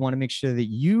always, we want to make sure that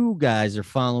you guys are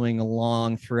following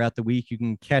along throughout the week. You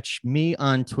can catch me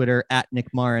on Twitter at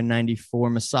NickMara94.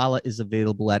 Masala is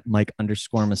available at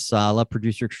Mike_Masala.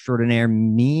 Producer extraordinaire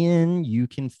Mian, you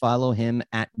can follow him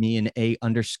at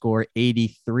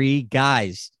MianA_83.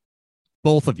 Guys,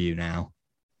 both of you now.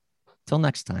 Till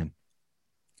next time.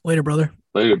 Later, brother.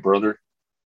 Later, brother.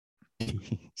 That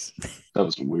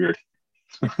was weird.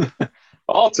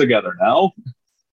 all together now.